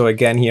 2. So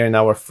again, here in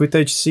our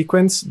footage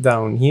sequence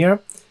down here,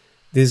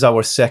 this is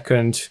our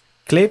second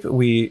clip.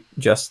 We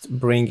just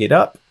bring it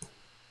up.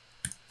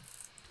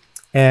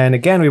 And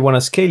again, we want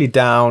to scale it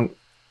down.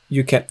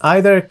 You can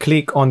either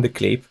click on the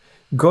clip,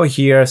 go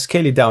here,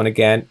 scale it down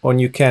again, or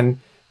you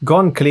can go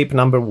on clip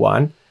number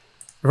 1,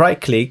 right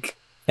click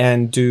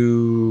and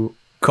do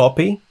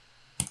copy.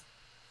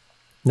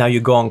 Now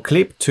you go on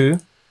clip 2,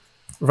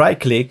 right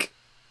click,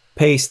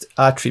 paste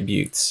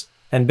attributes.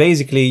 And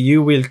basically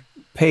you will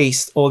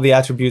paste all the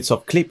attributes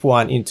of clip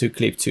 1 into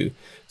clip 2.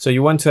 So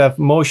you want to have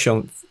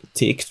motion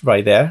ticked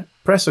right there,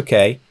 press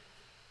OK,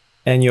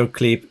 and your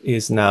clip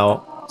is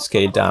now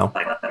scaled down.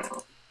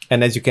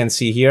 And as you can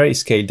see here, it's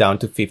scaled down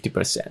to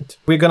 50%.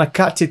 We're gonna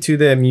cut it to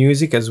the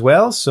music as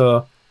well.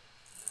 So,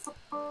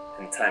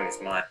 and time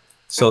is mine.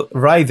 So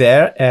right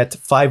there at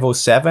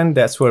 507,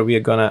 that's where we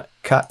are gonna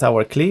cut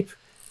our clip.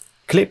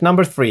 Clip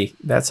number 3,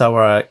 that's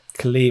our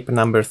clip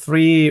number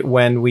 3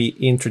 when we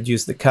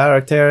introduce the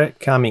character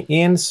coming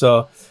in.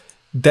 So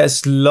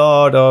there's a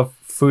lot of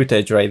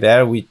footage right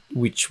there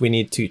which we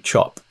need to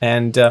chop.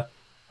 And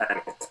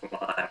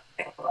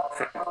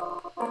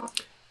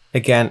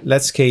again,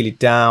 let's scale it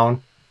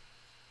down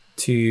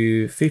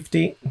to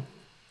 50.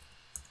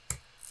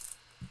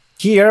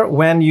 Here,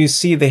 when you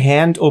see the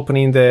hand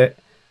opening the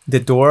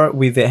door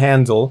with the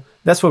handle,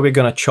 that's where we're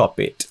gonna chop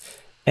it.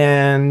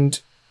 And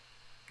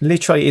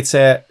literally it's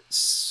a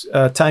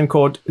time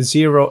code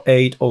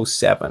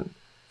 0807,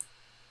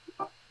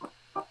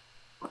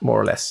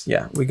 more or less.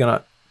 Yeah, we're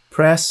gonna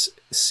press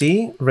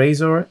C,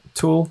 razor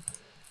tool,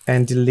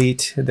 and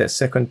delete the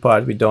second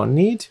part we don't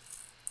need.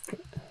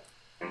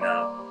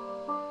 Now,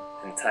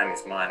 and time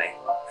is money.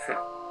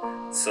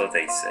 So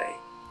they say.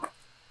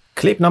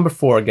 Clip number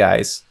 4,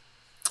 guys.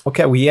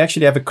 Okay, we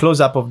actually have a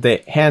close-up of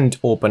the hand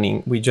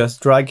opening. We just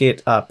drag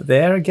it up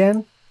there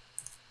again.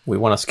 We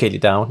want to scale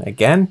it down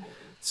again.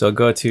 So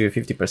go to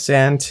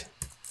 50%.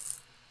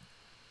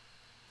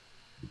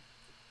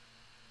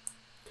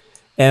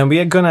 And we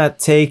are gonna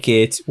take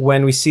it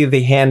when we see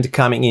the hand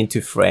coming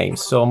into frame.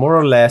 So more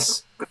or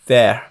less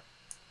there.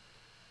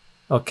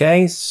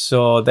 Okay,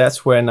 so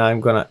that's when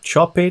I'm gonna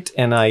chop it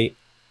and I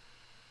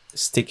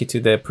stick it to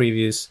the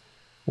previous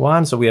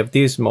one. So we have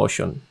this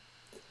motion.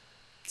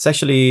 It's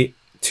actually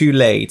too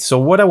late. So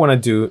what I want to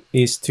do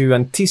is to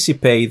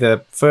anticipate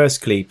the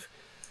first clip.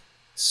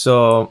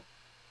 So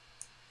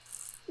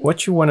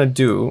what you want to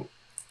do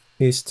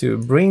is to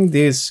bring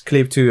this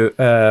clip to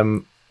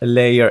a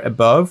layer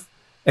above,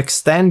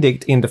 extend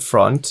it in the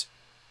front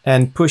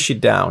and push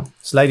it down.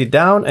 Slide it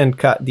down and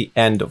cut the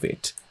end of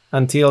it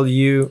until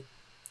you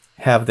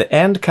have the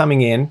end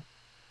coming in,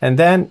 and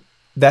then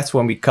that's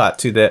when we cut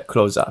to the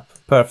close-up.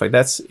 Perfect,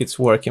 it's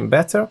working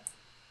better.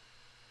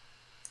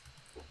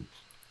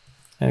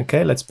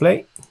 Okay, let's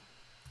play.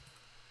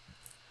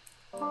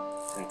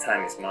 And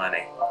time is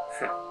money.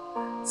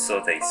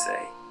 So they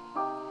say.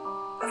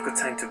 I've got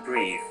time to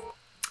breathe.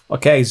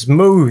 Okay,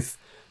 smooth.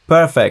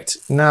 Perfect.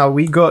 Now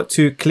we go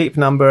to clip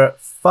number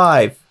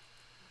 5.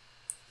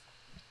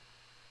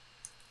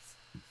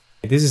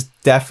 This is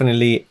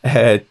definitely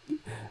a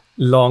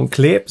long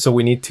clip, so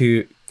we need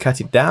to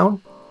cut it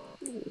down.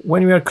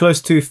 When we are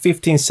close to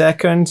 15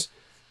 seconds,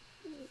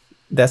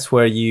 that's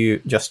where you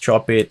just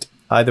chop it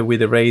either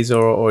with a razor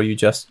or you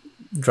just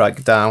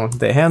drag down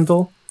the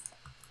handle.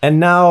 And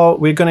now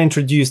we're going to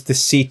introduce the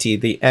city,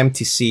 the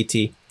empty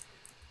city,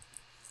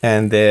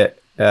 and the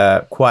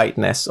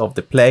quietness of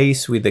the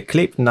place with the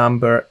clip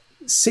number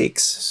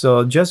 6.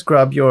 So just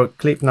grab your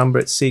clip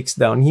number 6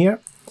 down here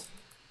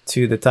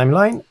to the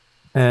timeline,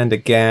 and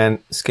again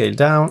scale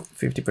down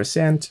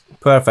 50%.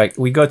 Perfect.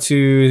 We got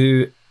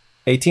to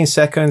 18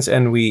 seconds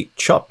and we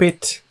chop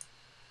it,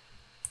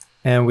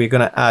 and we're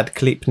gonna add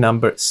clip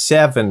number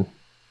 7,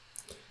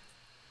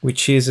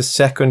 which is a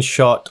second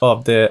shot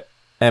of the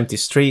empty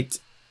street,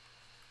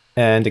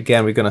 and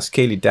again we're gonna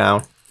scale it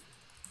down.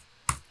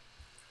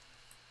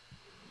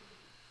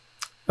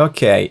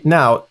 Okay,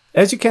 now,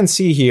 as you can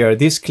see here,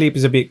 this clip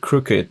is a bit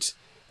crooked.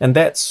 And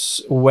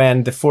that's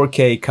when the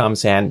 4K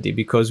comes handy,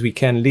 because we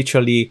can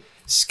literally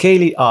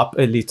scale it up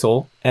a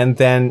little and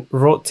then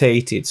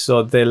rotate it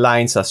so the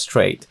lines are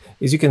straight.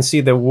 As you can see,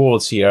 the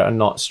walls here are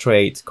not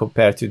straight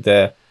compared to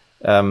the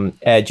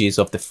edges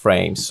of the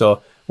frame.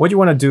 So what you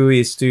want to do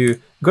is to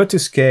go to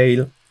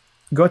scale,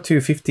 go to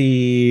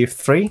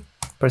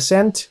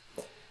 53%.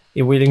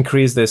 It will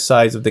increase the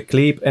size of the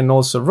clip, and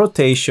also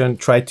rotation,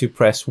 try to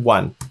press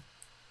 1.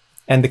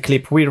 And the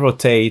clip will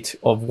rotate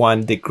of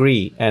 1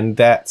 degree, and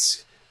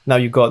that's now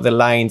you got the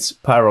lines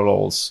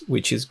parallels,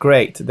 which is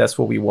great. That's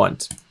what we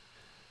want.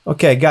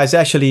 Okay, guys,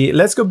 actually,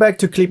 let's go back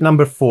to clip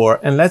number 4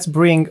 and let's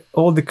bring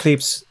all the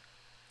clips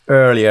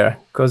earlier,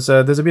 because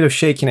there's a bit of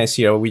shakiness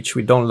here, which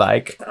we don't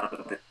like,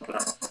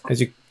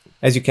 as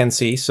you can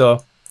see.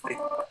 So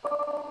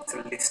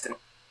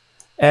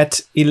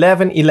at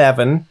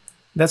 11:11,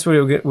 that's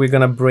where we're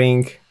gonna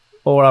bring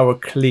all our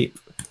clip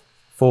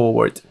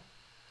forward,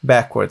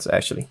 backwards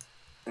actually.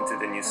 Into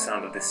the new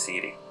sound of the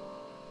city.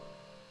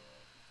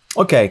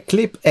 Okay,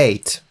 clip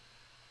 8.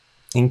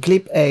 In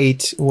clip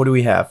 8, what do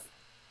we have?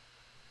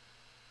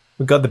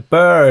 We got the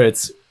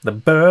birds,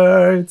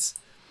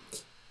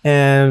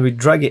 and we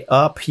drag it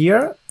up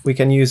here. We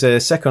can use a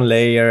second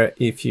layer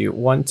if you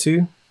want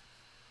to.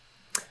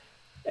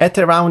 At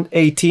around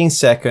 18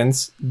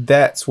 seconds,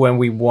 that's when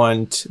we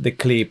want the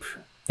clip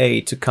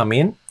 8 to come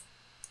in.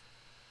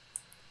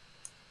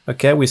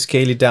 Okay, we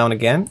scale it down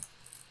again.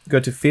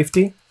 Go to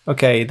 50.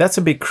 Okay, that's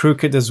a bit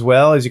crooked as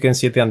well. As you can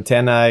see, the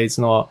antenna is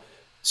not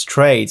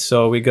straight,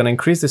 so we're gonna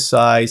increase the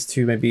size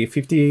to maybe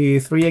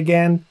 53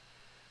 again,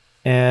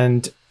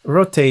 and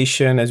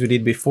rotation as we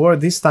did before,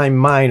 this time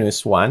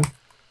 -1,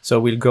 so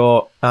we'll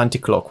go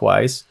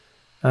anti-clockwise,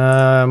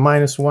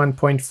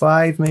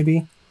 -1.5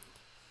 maybe.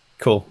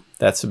 Cool,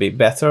 that's a bit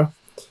better.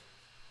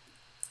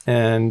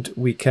 And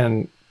we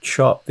can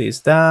chop this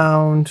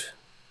down.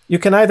 You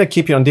can either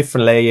keep it on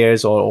different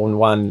layers or on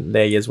one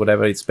layers,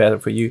 whatever it's better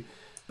for you,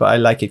 but I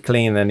like it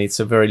clean and it's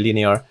a very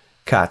linear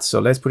cut,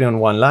 so let's put it on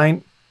one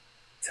line.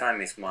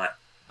 Time is money.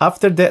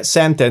 After that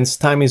sentence,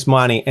 time is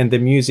money, and the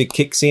music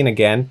kicks in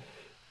again,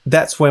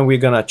 that's when we're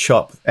gonna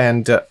chop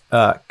and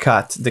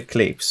cut the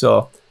clip.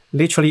 So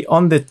literally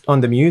on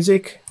the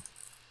music,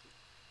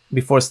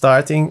 before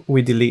starting,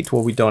 we delete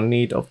what we don't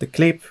need of the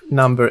clip.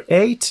 Number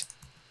 8.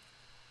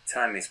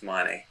 Time is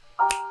money,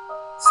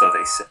 so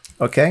they say.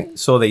 Okay,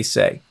 so they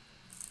say.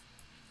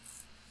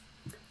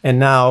 And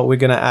now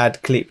we're gonna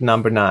add clip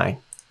number 9.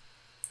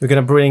 We're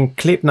gonna bring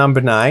clip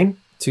number 9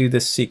 to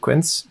the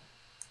sequence.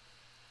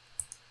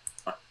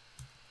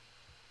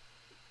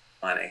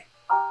 Money,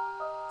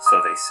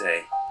 so they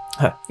say.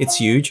 It's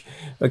huge.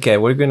 Okay,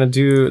 we're gonna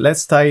do,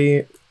 let's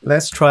try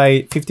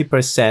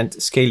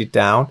 50%, scale it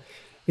down.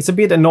 It's a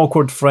bit an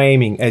awkward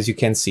framing, as you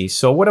can see.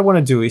 So what I want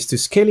to do is to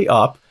scale it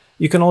up.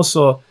 You can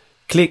also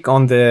click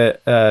on the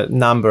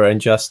number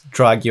and just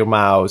drag your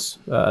mouse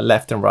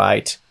left and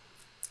right.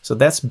 So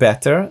that's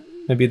better.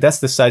 Maybe that's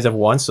the size of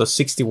 1, so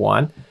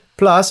 61.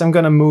 Plus, I'm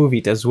gonna move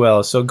it as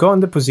well. So go on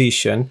the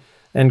position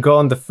and go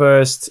on the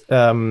first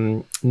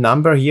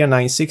number here,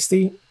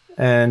 960.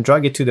 And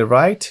drag it to the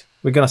right.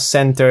 We're gonna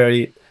center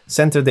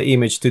the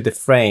image to the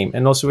frame,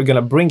 and also we're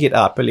gonna bring it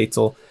up a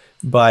little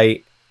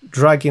by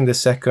dragging the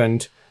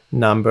second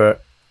number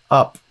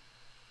up.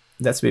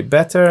 That's a bit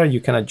better. You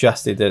can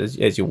adjust it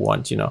as you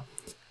want, you know.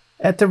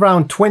 At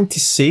around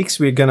 26,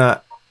 we're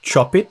gonna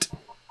chop it.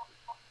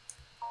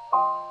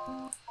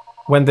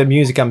 When the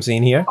music comes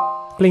in here,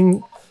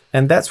 pling,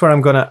 and that's where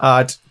I'm gonna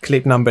add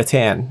clip number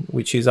 10,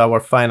 which is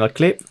our final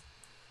clip.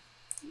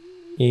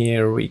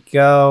 Here we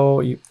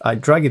go. I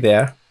drag it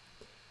there,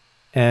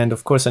 and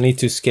of course I need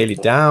to scale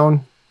it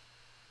down.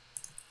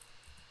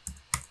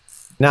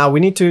 Now we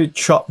need to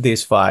chop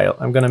this file.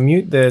 I'm gonna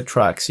mute the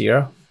tracks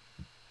here,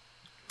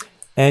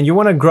 and you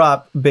want to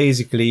grab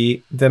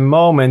basically the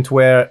moment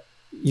where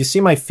you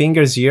see my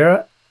fingers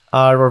here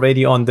are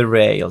already on the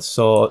rail,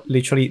 so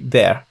literally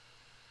there.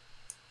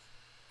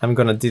 I'm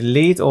gonna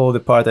delete all the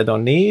part I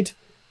don't need,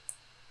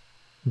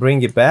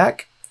 bring it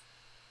back,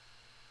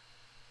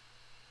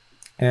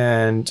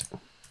 and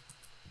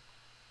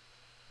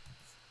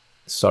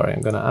sorry,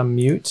 I'm gonna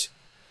unmute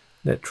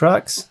the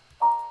tracks.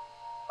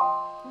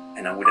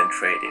 And I wouldn't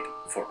trade it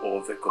for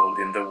all the gold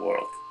in the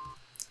world.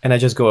 And I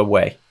just go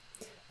away.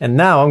 And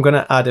now I'm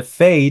gonna add a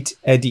fade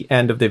at the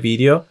end of the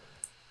video.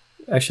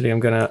 Actually, I'm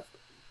gonna,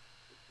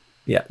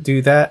 yeah,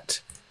 do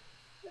that.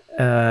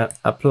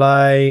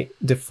 Apply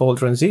default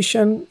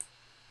transition,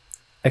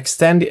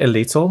 extend it a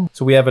little,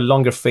 so we have a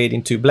longer fade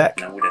into black.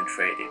 And I wouldn't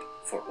trade it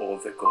for all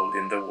the gold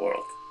in the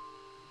world.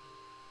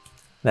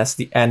 That's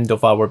the end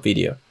of our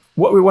video.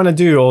 What we want to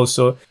do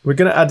also, we're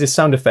going to add the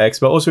sound effects,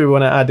 but also we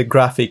want to add a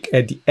graphic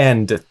at the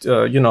end,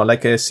 you know,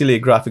 like a silly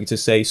graphic to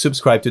say,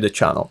 subscribe to the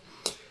channel.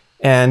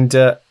 And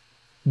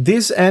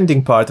this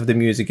ending part of the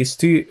music is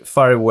too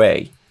far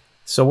away.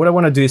 So what I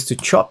want to do is to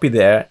chop it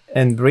there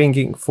and bring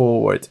it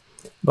forward.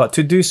 But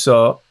to do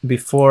so,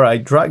 before I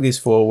drag this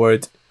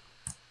forward,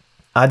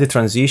 add a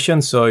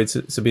transition so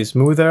it's a bit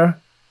smoother.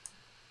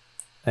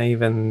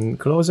 even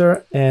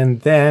closer,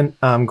 and then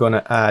I'm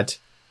gonna add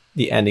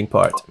the ending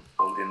part.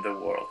 In the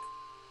world.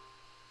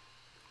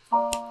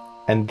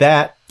 And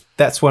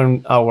that's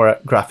when our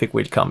graphic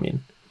will come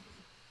in.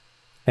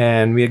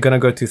 And we're gonna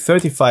go to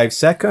 35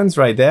 seconds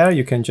right there.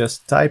 You can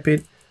just type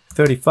it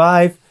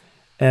 35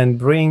 and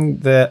bring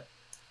the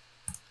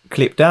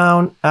clip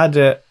down, add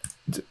a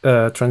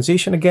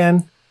transition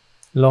again,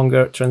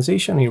 longer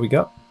transition, here we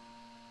go.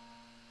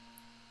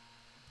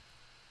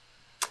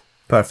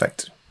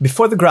 Perfect.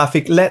 Before the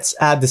graphic, let's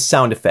add the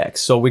sound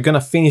effects. So we're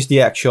gonna finish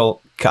the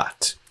actual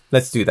cut.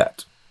 Let's do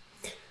that.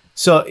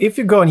 So if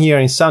you go in here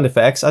in sound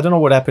effects, I don't know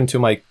what happened to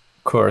my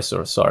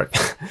cursor, sorry.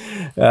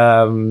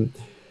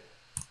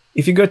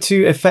 If you go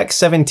to effect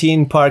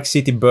 17 Park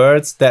City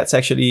Birds, that's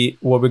actually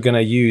what we're gonna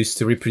use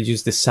to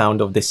reproduce the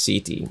sound of the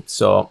city.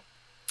 So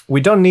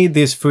we don't need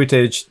this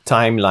footage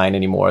timeline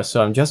anymore.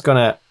 So I'm just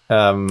gonna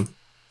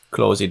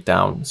close it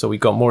down. So we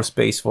got more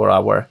space for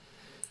our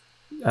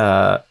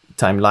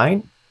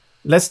timeline.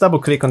 Let's double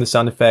click on the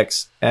sound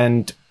effects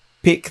and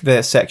pick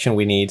the section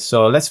we need.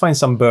 So let's find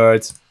some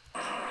birds.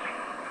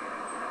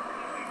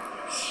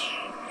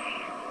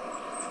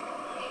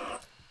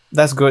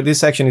 That's good. This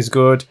section is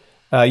good.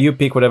 You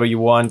pick whatever you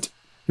want.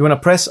 You want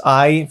to press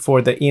I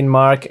for the in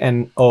mark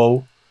and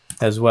O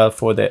as well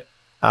for the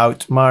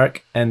out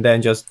mark, and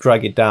then just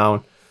drag it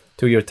down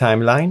to your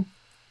timeline.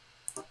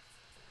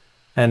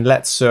 And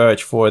let's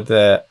search for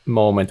the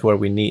moment where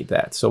we need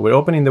that. So we're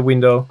opening the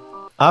window.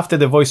 After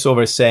the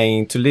voiceover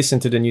saying to listen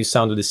to the new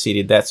sound of the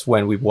city, that's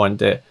when we want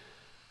the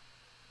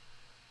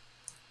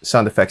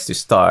sound effects to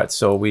start.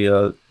 So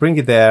we'll bring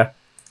it there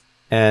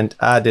and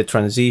add the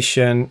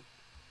transition,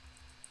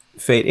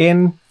 fade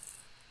in.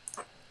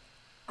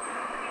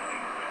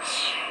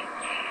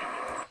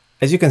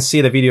 As you can see,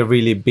 the video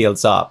really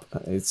builds up.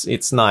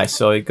 It's nice.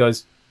 So it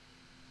goes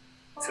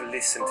to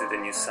listen to the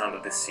new sound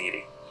of the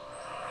city.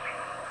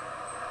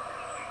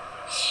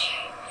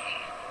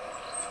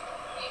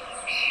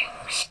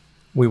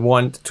 We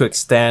want to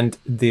extend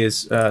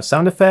these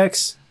sound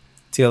effects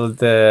till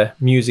the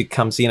music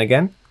comes in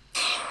again.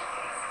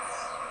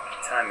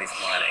 Time is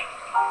money,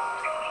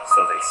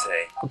 so they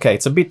say. Okay,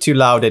 it's a bit too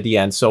loud at the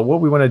end. So what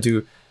we want to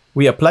do,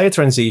 we apply a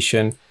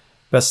transition,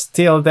 but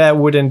still that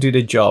wouldn't do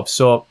the job.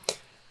 So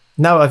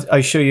now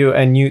I show you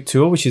a new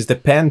tool, which is the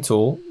pen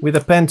tool. With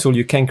the pen tool,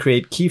 you can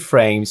create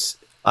keyframes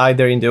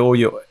either in the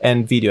audio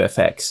and video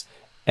effects,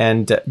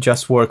 and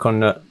just work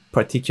on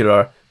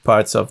particular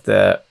parts of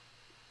the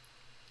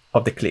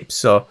clip.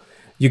 So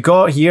you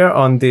go here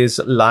on this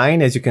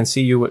line. As you can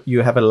see,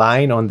 you have a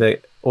line on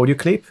the audio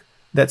clip.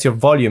 That's your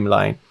volume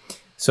line.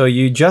 So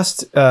you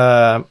just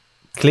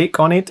click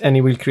on it and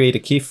it will create a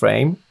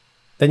keyframe.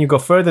 Then you go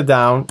further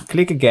down,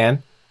 click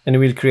again, and it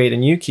will create a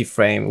new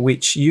keyframe,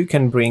 which you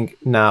can bring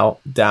now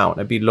down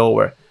a bit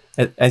lower.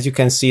 As you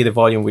can see, the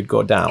volume will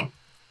go down.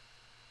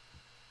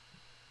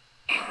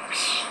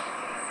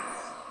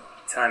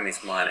 Time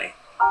is money.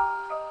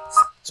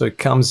 So it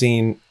comes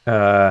in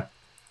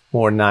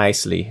more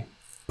nicely.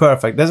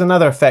 Perfect. There's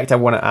another effect I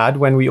want to add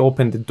when we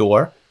open the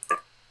door.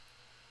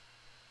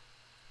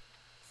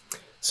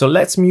 So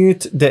let's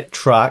mute the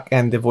track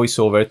and the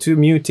voiceover. To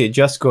mute it,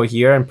 just go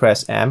here and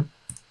press M.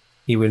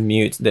 It will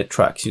mute the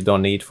tracks you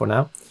don't need for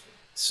now.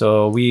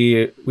 So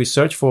we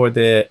search for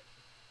the...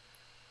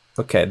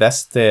 Okay,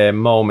 that's the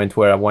moment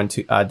where I want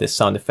to add the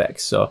sound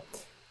effects. So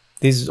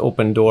this is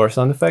open door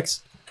sound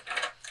effects.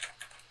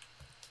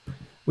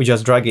 We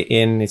just drag it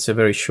in. It's a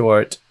very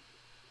short.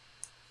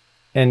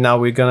 And now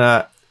we're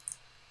gonna...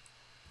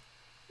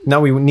 Now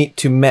we need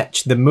to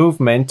match the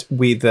movement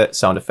with the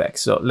sound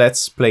effects. So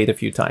let's play it a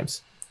few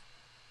times.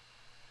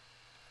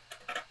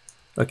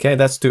 Okay,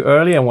 that's too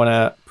early. I want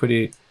to put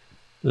it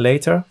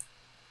later.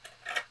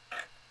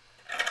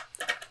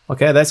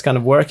 Okay, that's kind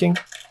of working.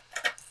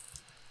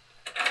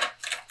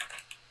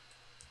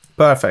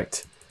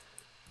 Perfect.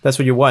 That's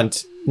what you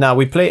want. Now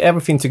we play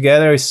everything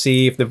together,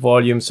 see if the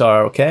volumes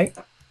are okay.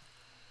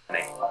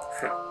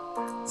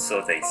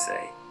 So they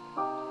say.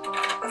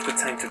 I've got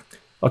time to...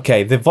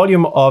 Okay, the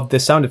volume of the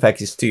sound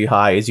effect is too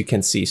high, as you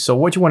can see. So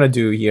what you want to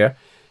do here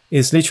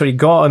is literally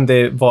go on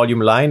the volume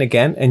line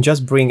again and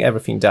just bring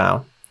everything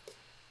down.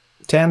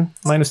 10,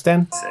 minus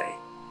 10. Say,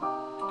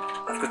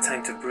 I've got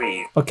time to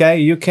breathe. Okay,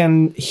 you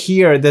can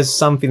hear there's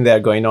something there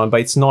going on,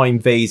 but it's not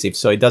invasive,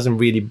 so it doesn't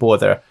really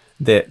bother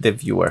the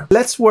viewer.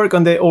 Let's work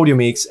on the audio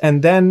mix,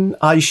 and then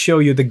I show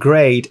you the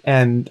grade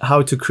and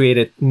how to create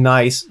a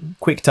nice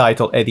quick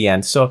title at the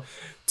end. So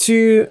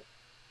to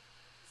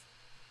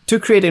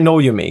create an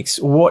audio mix,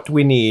 what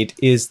we need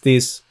is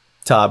this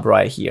tab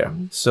right here.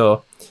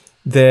 So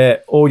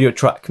the audio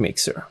track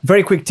mixer.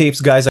 Very quick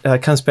tips, guys. I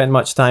can't spend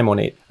much time on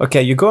it.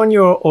 Okay, you go on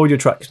your audio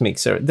track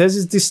mixer.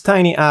 There's this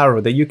tiny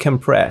arrow that you can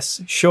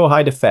press, show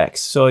hide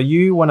effects. So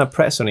you want to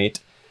press on it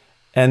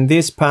and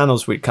these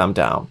panels will come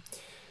down.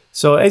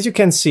 So as you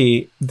can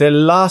see, the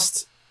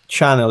last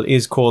channel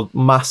is called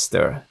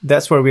master.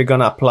 That's where we're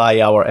going to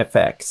apply our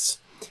effects.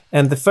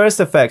 And the first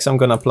effects I'm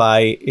going to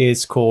apply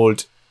is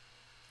called,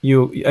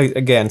 you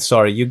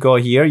go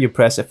here, you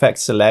press effect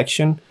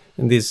selection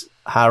and this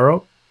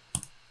arrow.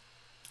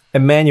 a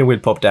menu will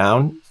pop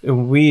down.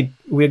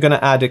 We're gonna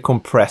add a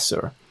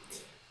compressor.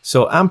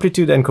 So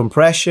amplitude and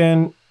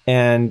compression,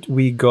 and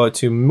we go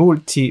to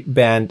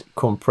multi-band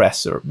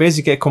compressor.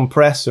 Basically, a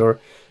compressor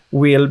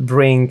will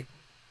bring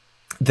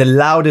the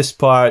loudest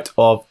part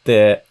of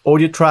the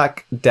audio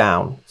track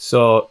down.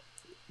 So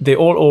the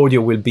whole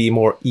audio will be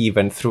more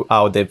even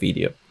throughout the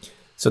video.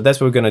 So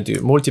that's what we're gonna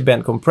do.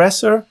 Multi-band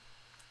compressor.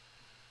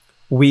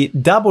 We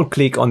double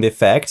click on the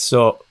effect.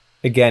 So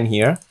again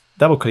here,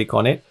 double click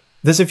on it.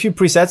 There's a few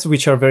presets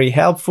which are very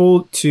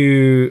helpful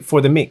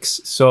for the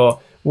mix.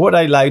 So what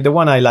I like, the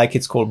one I like,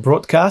 it's called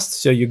broadcast.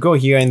 So you go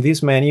here in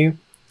this menu,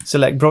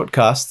 select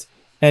broadcast,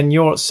 and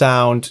your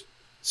sound.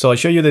 So I'll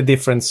show you the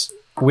difference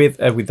with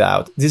and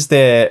without. This is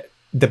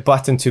the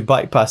button to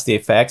bypass the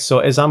effect. So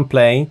as I'm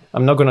playing,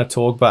 I'm not gonna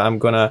talk, but I'm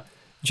gonna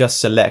just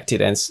select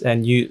it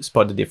and you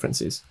spot the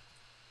differences.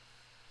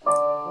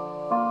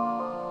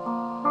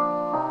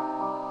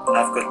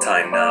 I've got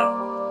time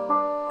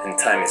now, and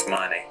time is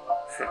money.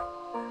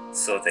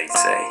 So they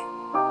say.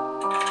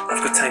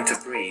 I've got time to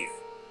breathe.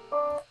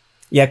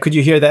 Yeah, could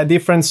you hear that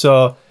difference?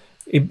 So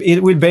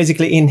it will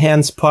basically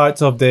enhance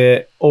parts of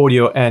the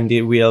audio and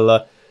it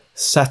will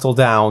settle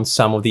down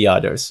some of the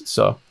others.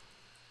 So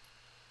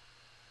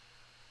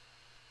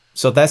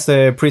that's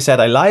the preset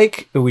I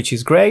like, which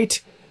is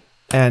great.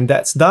 And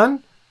that's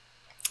done.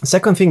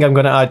 Second thing I'm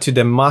going to add to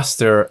the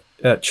master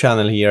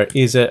channel here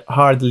is a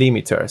hard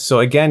limiter. So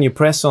again, you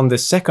press on the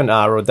second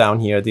arrow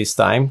down here this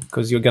time,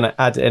 because you're going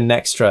to add an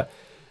extra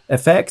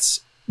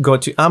effects. Go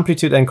to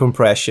amplitude and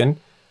compression,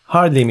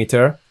 hard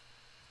limiter.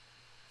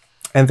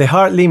 And the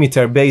hard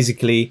limiter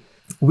basically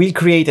will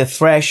create a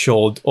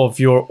threshold of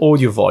your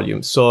audio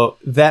volume. So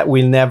that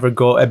will never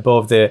go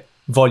above the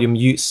volume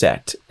you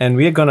set. And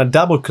we're gonna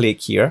double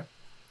click here.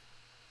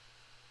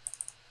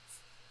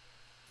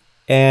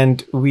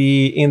 And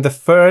in the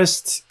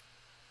first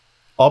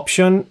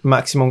option,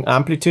 maximum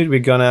amplitude, we're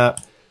gonna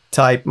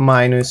type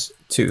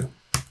 -2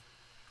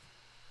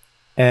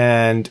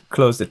 and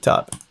close the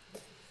tab.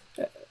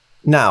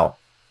 Now,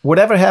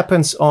 whatever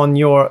happens on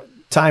your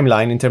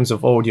timeline in terms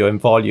of audio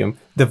and volume,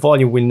 the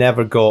volume will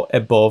never go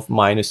above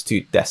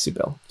 -2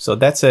 decibel. So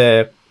it's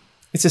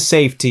a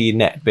safety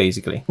net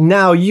basically.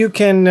 Now you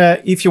can,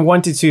 if you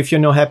wanted to, if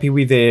you're not happy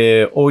with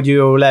the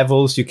audio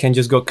levels, you can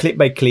just go clip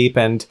by clip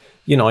and,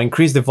 you know,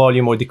 increase the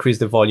volume or decrease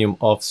the volume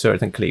of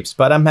certain clips.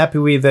 But I'm happy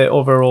with the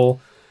overall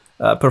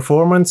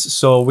performance.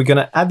 So we're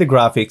gonna add the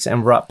graphics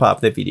and wrap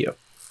up the video.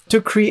 To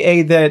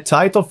create the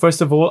title,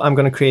 first of all, I'm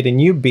gonna create a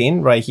new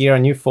bin right here, a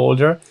new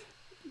folder.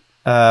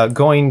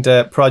 Go in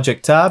the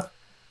project tab,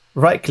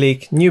 right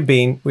click, new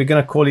bin. We're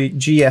gonna call it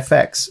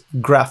GFX,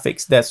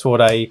 graphics. That's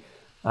what I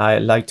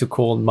like to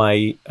call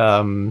my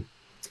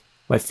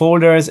my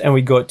folders. And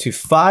we go to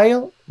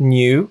File,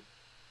 New,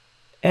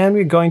 and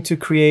we're going to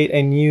create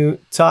a new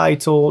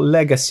title,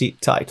 legacy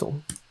title.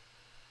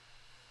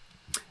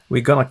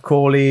 We're gonna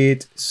call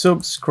it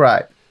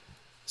Subscribe.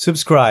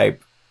 Subscribe.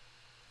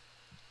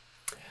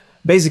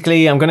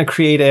 Basically, I'm gonna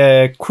create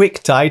a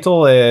quick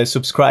title, a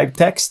subscribe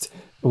text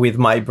with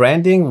my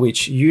branding,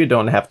 which you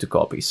don't have to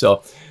copy.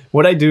 So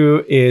what I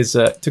do is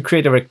to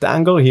create a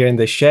rectangle here in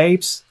the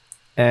shapes,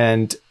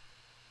 and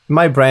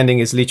my branding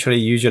is literally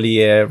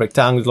usually a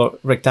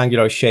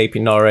rectangular shape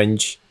in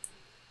orange,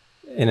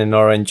 in an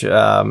orange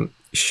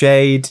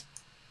shade.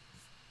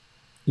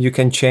 You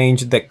can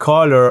change the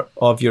color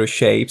of your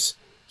shapes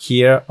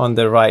here on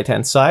the right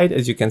hand side,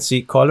 as you can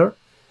see, color.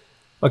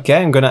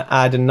 Okay, I'm gonna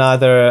add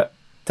another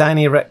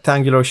tiny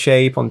rectangular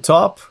shape on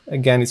top.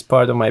 Again, it's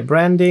part of my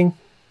branding.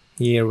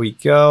 Here we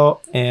go,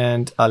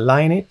 and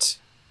align it.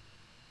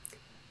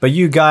 But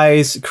you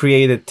guys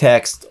create a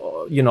text,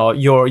 you know,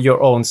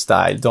 your own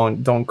style.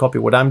 Don't copy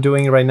what I'm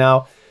doing right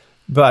now,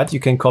 but you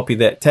can copy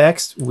that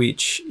text,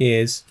 which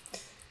is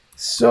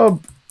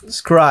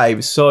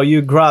subscribe. So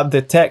you grab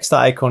the text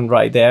icon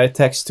right there,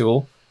 text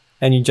tool,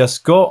 and you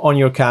just go on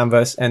your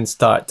canvas and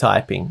start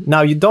typing.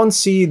 Now you don't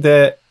see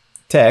the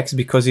text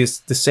because it's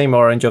the same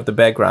orange of the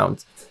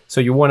background.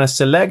 So you want to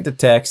select the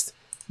text,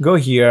 go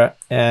here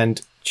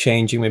and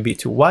change it maybe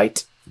to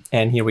white,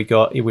 and here we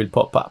go, it will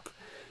pop up.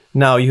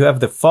 Now you have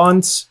the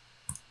fonts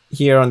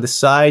here on the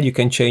side. You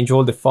can change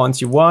all the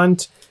fonts you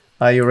want.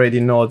 I already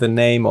know the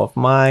name of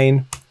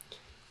mine,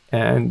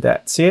 and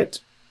that's it.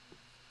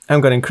 I'm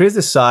going to increase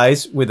the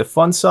size with the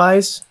font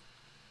size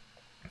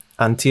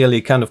until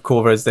it kind of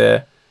covers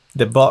the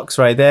box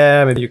right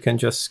there. Maybe you can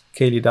just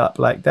scale it up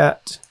like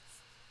that.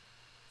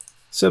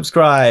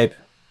 Subscribe.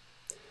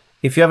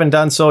 If you haven't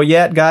done so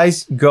yet,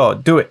 guys, go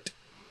do it.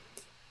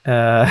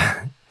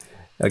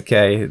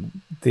 Okay,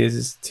 this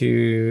is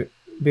too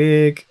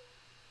big.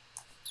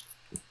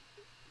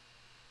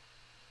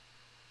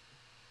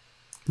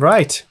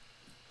 Right.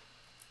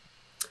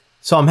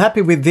 So I'm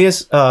happy with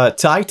this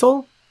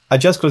title. I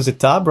just close the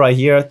tab right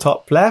here,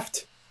 top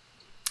left.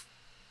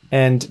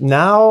 And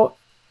now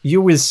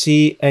you will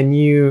see a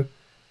new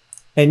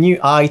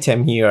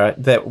item here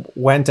that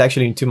went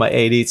actually into my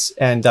edits,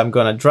 and I'm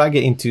gonna drag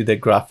it into the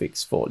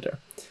graphics folder.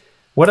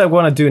 What I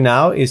wanna do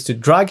now is to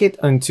drag it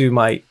into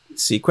my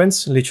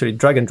sequence, literally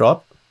drag and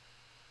drop.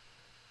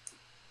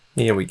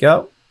 Here we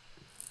go.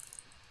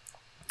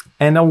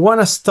 And I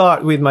want to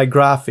start with my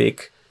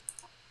graphic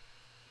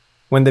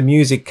when the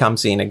music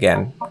comes in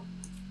again.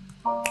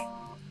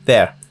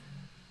 There.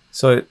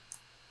 So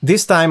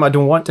this time I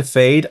don't want a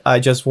fade, I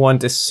just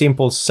want a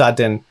simple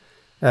sudden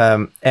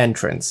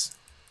entrance.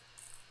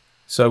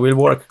 So we'll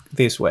work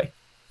this way.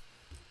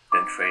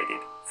 Then trade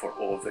it for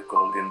all the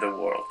gold in the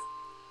world.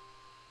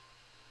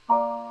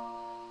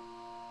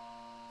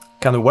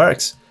 Kind of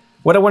works.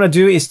 What I want to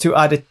do is to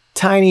add a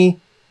tiny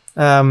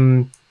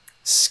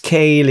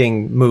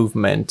scaling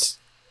movement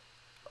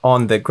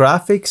on the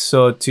graphics.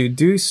 So to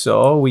do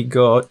so, we're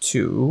going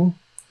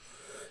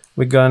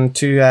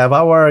to have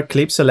our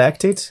clip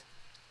selected.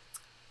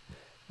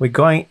 We're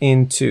going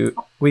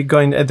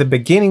at the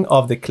beginning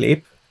of the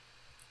clip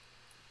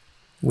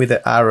with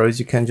the arrows.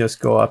 You can just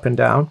go up and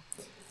down.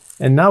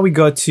 And now we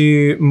go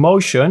to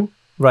motion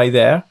right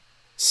there,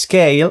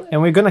 scale,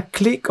 and we're gonna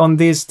click on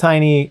this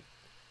tiny.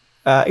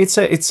 It's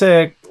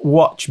a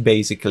watch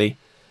basically.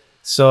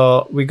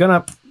 So we're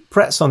gonna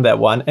press on that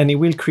one, and it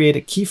will create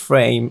a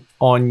keyframe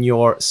on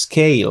your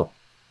scale.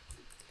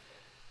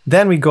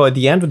 Then we go at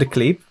the end of the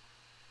clip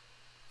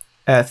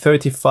at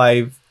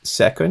 35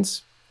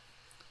 seconds.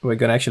 We're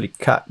gonna actually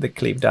cut the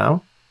clip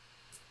down.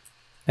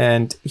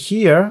 And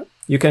here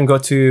you can go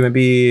to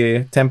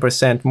maybe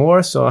 10%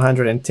 more, so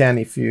 110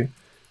 if you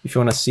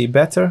want to see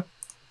better.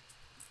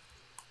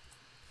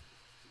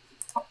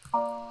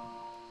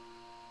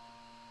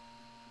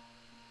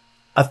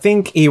 I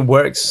think it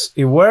works.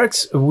 It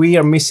works. We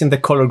are missing the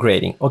color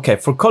grading. Okay,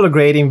 for color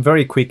grading,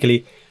 very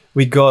quickly,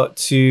 we go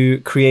to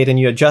create a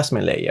new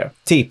adjustment layer.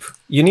 Tip,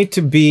 you need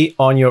to be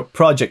on your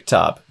project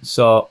tab.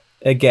 So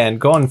again,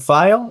 go on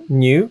File,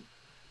 New,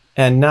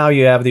 and now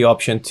you have the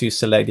option to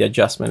select the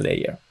adjustment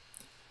layer.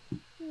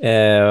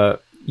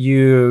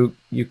 You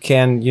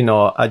can,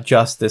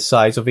 adjust the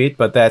size of it,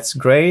 but that's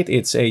great.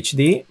 It's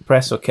HD.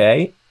 Press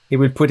OK. It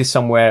will put it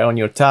somewhere on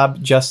your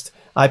tab.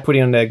 I put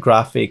it on the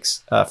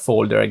graphics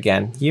folder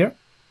again here.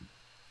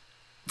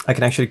 I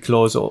can actually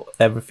close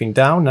everything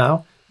down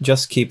now.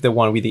 Just keep the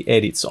one with the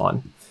edits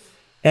on.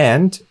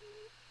 And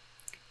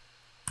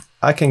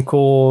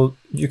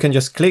you can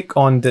just click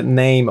on the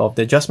name of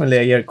the adjustment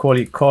layer, call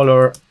it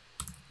color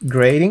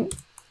grading,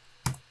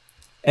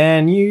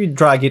 and you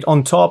drag it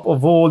on top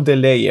of all the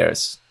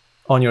layers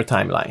on your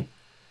timeline.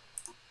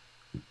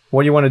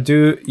 What you want to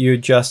do, you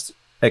just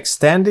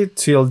extend it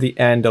till the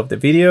end of the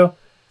video.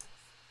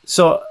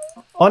 So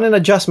on an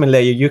adjustment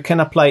layer, you can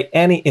apply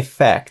any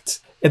effect.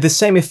 The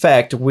same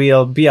effect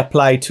will be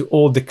applied to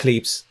all the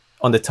clips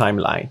on the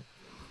timeline.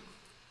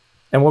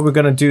 And what we're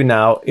going to do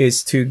now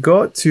is to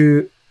go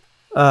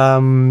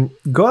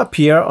up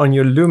here on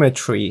your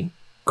Lumetri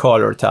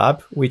color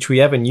tab, which we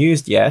haven't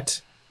used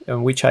yet,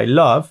 and which I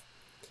love.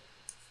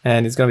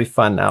 And it's going to be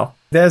fun now.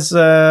 There's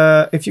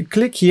if you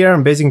click here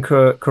on basic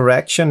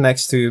correction,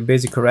 next to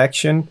basic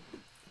correction,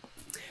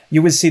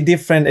 you will see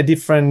different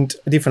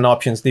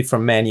options,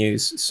 different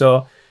menus.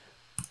 So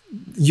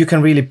you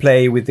can really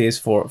play with this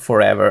for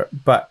forever.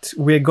 But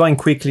we're going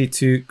quickly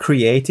to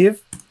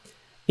creative.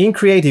 In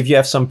creative, you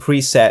have some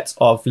presets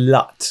of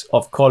LUT,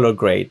 of color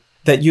grade,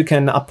 that you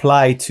can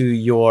apply to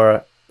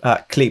your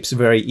clips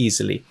very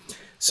easily.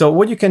 So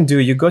what you can do,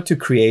 you go to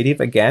creative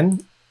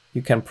again.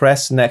 You can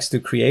press next to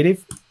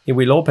creative. It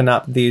will open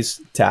up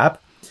this tab.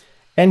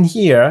 And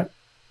here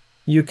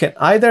you can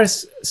either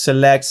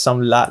select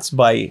some LUTs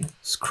by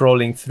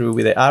scrolling through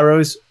with the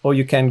arrows, or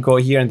you can go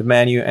here in the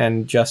menu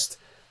and just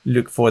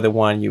look for the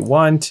one you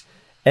want.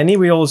 And it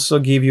will also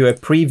give you a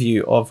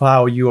preview of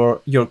how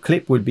your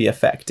clip will be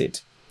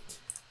affected.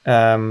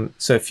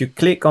 So if you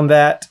click on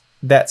that,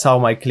 that's how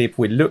my clip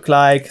will look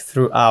like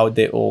throughout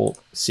the whole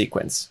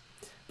sequence.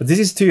 But this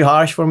is too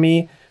harsh for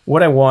me.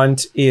 What I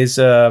want is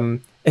a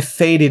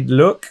faded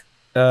look,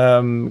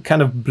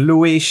 kind of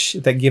bluish,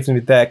 that gives me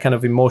that kind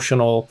of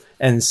emotional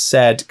and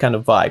sad kind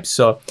of vibe.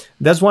 So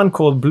there's one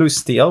called Blue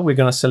Steel. We're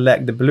going to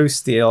select the Blue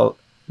Steel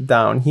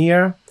down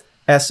here,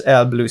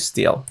 SL Blue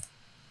Steel.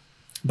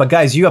 But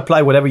guys, you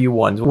apply whatever you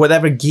want,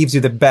 whatever gives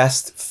you the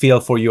best feel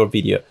for your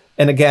video.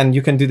 And again,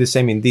 you can do the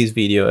same in this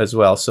video as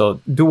well.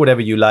 So do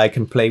whatever you like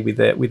and play with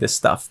the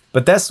stuff.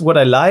 But that's what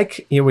I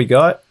like. Here we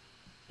go.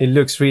 It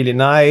looks really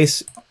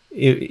nice.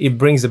 It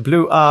brings the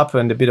blue up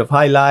and a bit of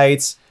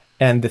highlights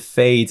and the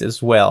fade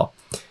as well.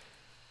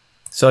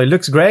 So it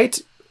looks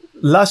great.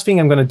 Last thing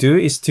I'm going to do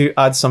is to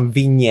add some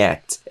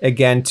vignette,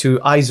 again,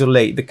 to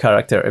isolate the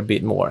character a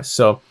bit more.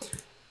 So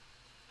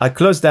I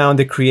close down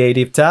the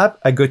creative tab.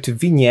 I go to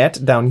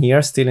vignette down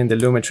here, still in the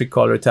Lumetri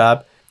color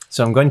tab.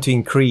 So I'm going to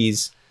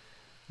increase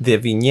the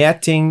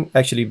vignetting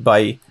actually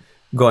by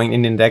going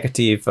in a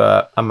negative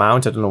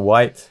amount. I don't know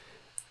why.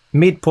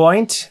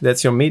 Midpoint,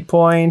 that's your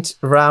midpoint.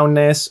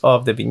 Roundness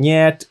of the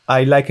vignette.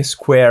 I like a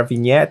square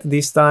vignette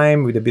this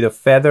time with a bit of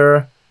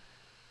feather.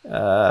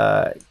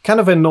 Kind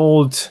of an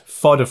old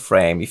photo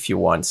frame if you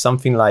want,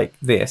 something like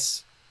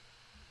this.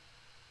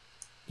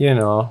 You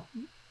know.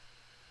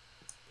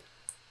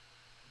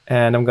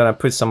 And I'm gonna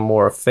put some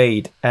more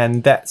fade,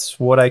 and that's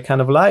what I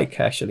kind of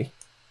like actually.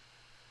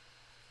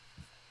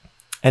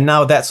 And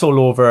now that's all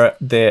over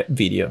the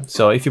video.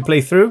 So if you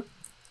play through,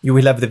 you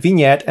will have the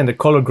vignette and the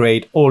color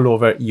grade all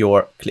over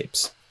your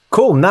clips.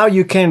 Cool, now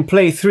you can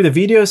play through the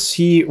video,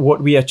 see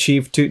what we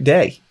achieved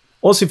today.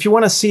 Also, if you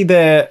want to see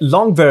the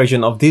long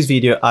version of this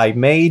video I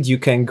made, you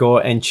can go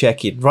and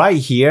check it right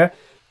here,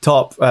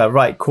 top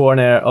right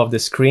corner of the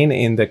screen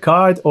in the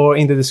card, or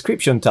in the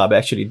description tab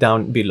actually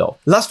down below.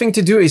 Last thing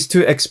to do is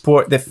to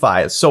export the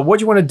file. So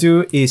what you want to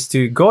do is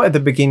to go at the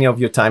beginning of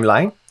your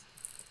timeline,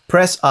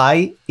 press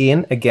I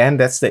in, again,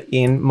 that's the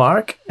in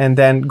mark, and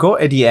then go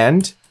at the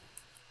end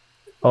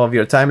of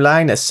your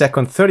timeline at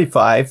second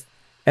 35,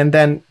 and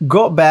then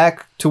go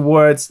back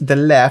towards the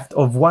left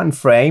of one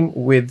frame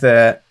with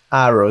the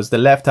arrows, the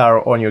left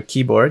arrow on your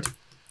keyboard,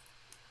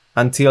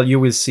 until you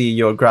will see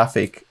your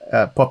graphic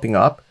popping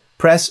up.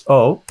 Press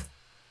O,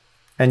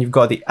 and you've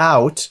got the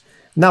out.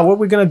 Now what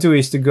we're going to do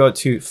is to go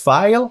to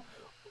File,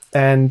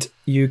 and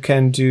you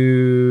can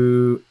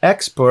do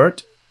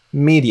Export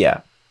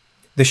Media.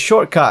 The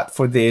shortcut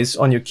for this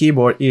on your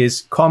keyboard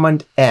is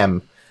Command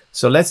M.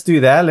 So let's do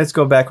that. Let's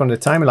go back on the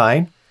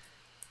timeline,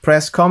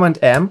 press Command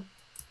M,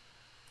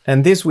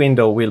 and this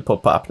window will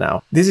pop up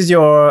now. This is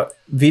your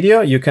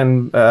video. You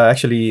can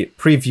actually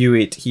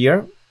preview it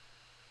here.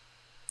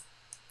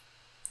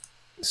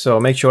 So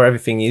make sure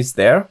everything is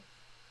there.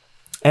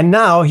 And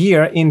now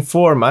here in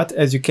format,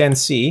 as you can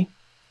see,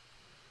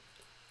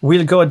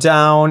 we'll go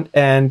down,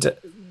 and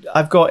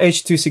I've got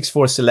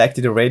H.264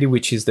 selected already,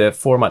 which is the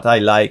format I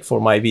like for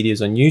my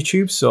videos on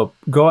YouTube. So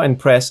go and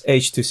press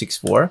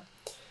H.264.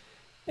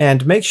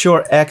 And make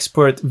sure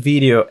export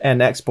video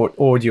and export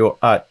audio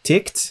are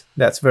ticked.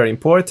 That's very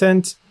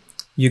important.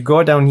 You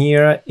go down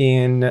here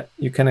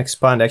you can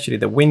expand actually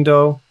the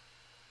window.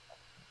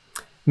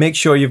 Make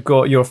sure you've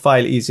got your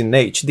file is in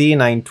HD,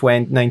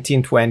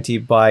 1920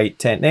 by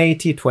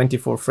 1080,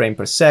 24 frames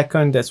per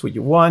second. That's what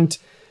you want.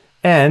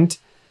 And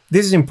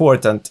this is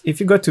important. If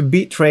you go to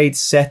bitrate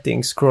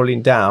settings,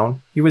 scrolling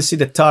down, you will see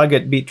the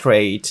target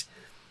bitrate.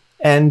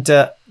 And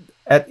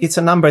it's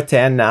a number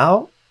 10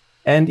 now.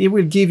 And it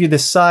will give you the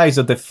size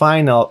of the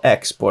final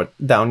export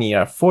down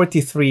here,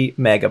 43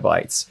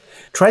 megabytes.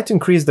 Try to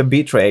increase the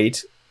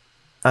bitrate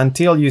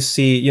until you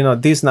see, you know,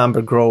 this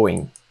number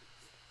growing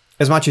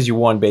as much as you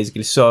want,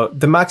 basically. So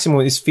the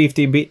maximum is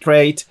 50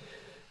 bitrate.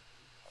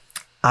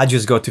 I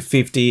just go to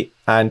 50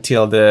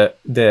 until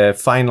the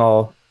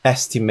final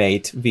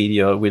estimate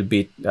video will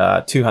be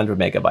 200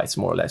 megabytes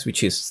more or less,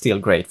 which is still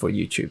great for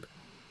YouTube.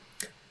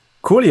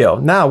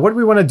 Coolio. Now what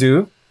we want to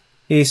do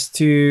is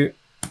to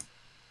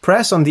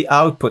press on the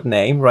output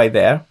name right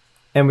there,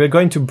 and we're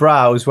going to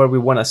browse where we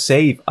want to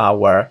save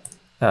our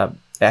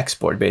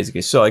export,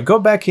 basically. So I go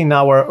back in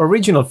our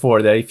original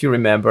folder, if you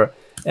remember,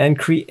 and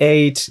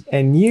create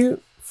a new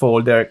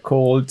folder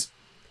called,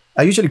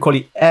 I usually call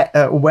it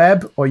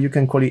web, or you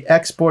can call it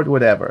export,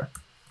 whatever.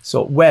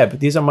 So web,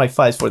 these are my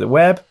files for the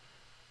web.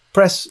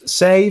 Press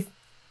save,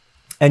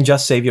 and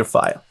just save your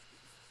file.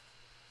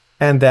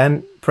 And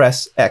then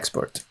press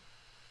export.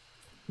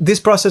 This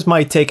process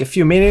might take a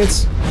few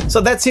minutes. So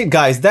that's it,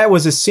 guys. That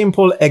was a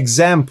simple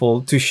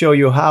example to show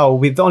you how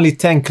with only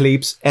 10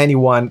 clips,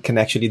 anyone can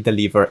actually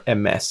deliver a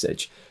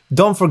message.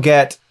 Don't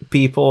forget,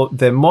 people,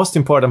 the most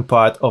important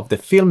part of the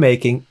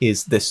filmmaking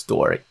is the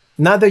story.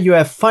 Now that you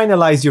have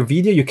finalized your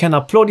video, you can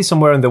upload it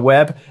somewhere on the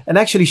web and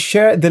actually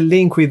share the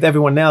link with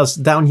everyone else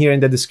down here in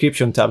the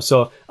description tab.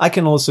 So I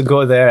can also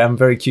go there. I'm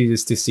very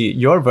curious to see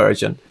your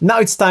version. Now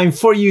it's time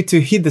for you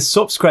to hit the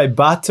subscribe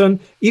button.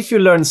 If you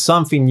learned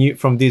something new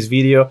from this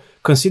video,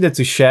 consider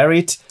to share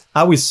it.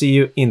 I will see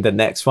you in the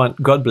next one.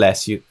 God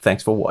bless you.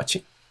 Thanks for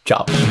watching.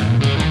 Ciao.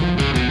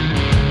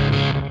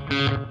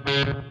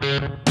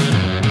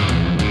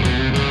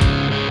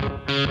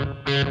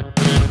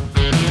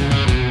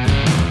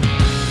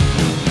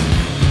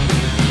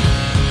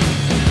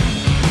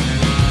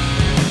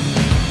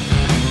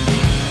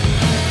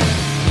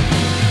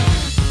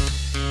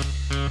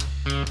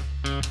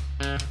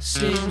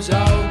 Seems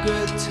all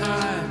good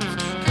times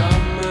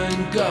come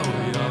and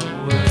go.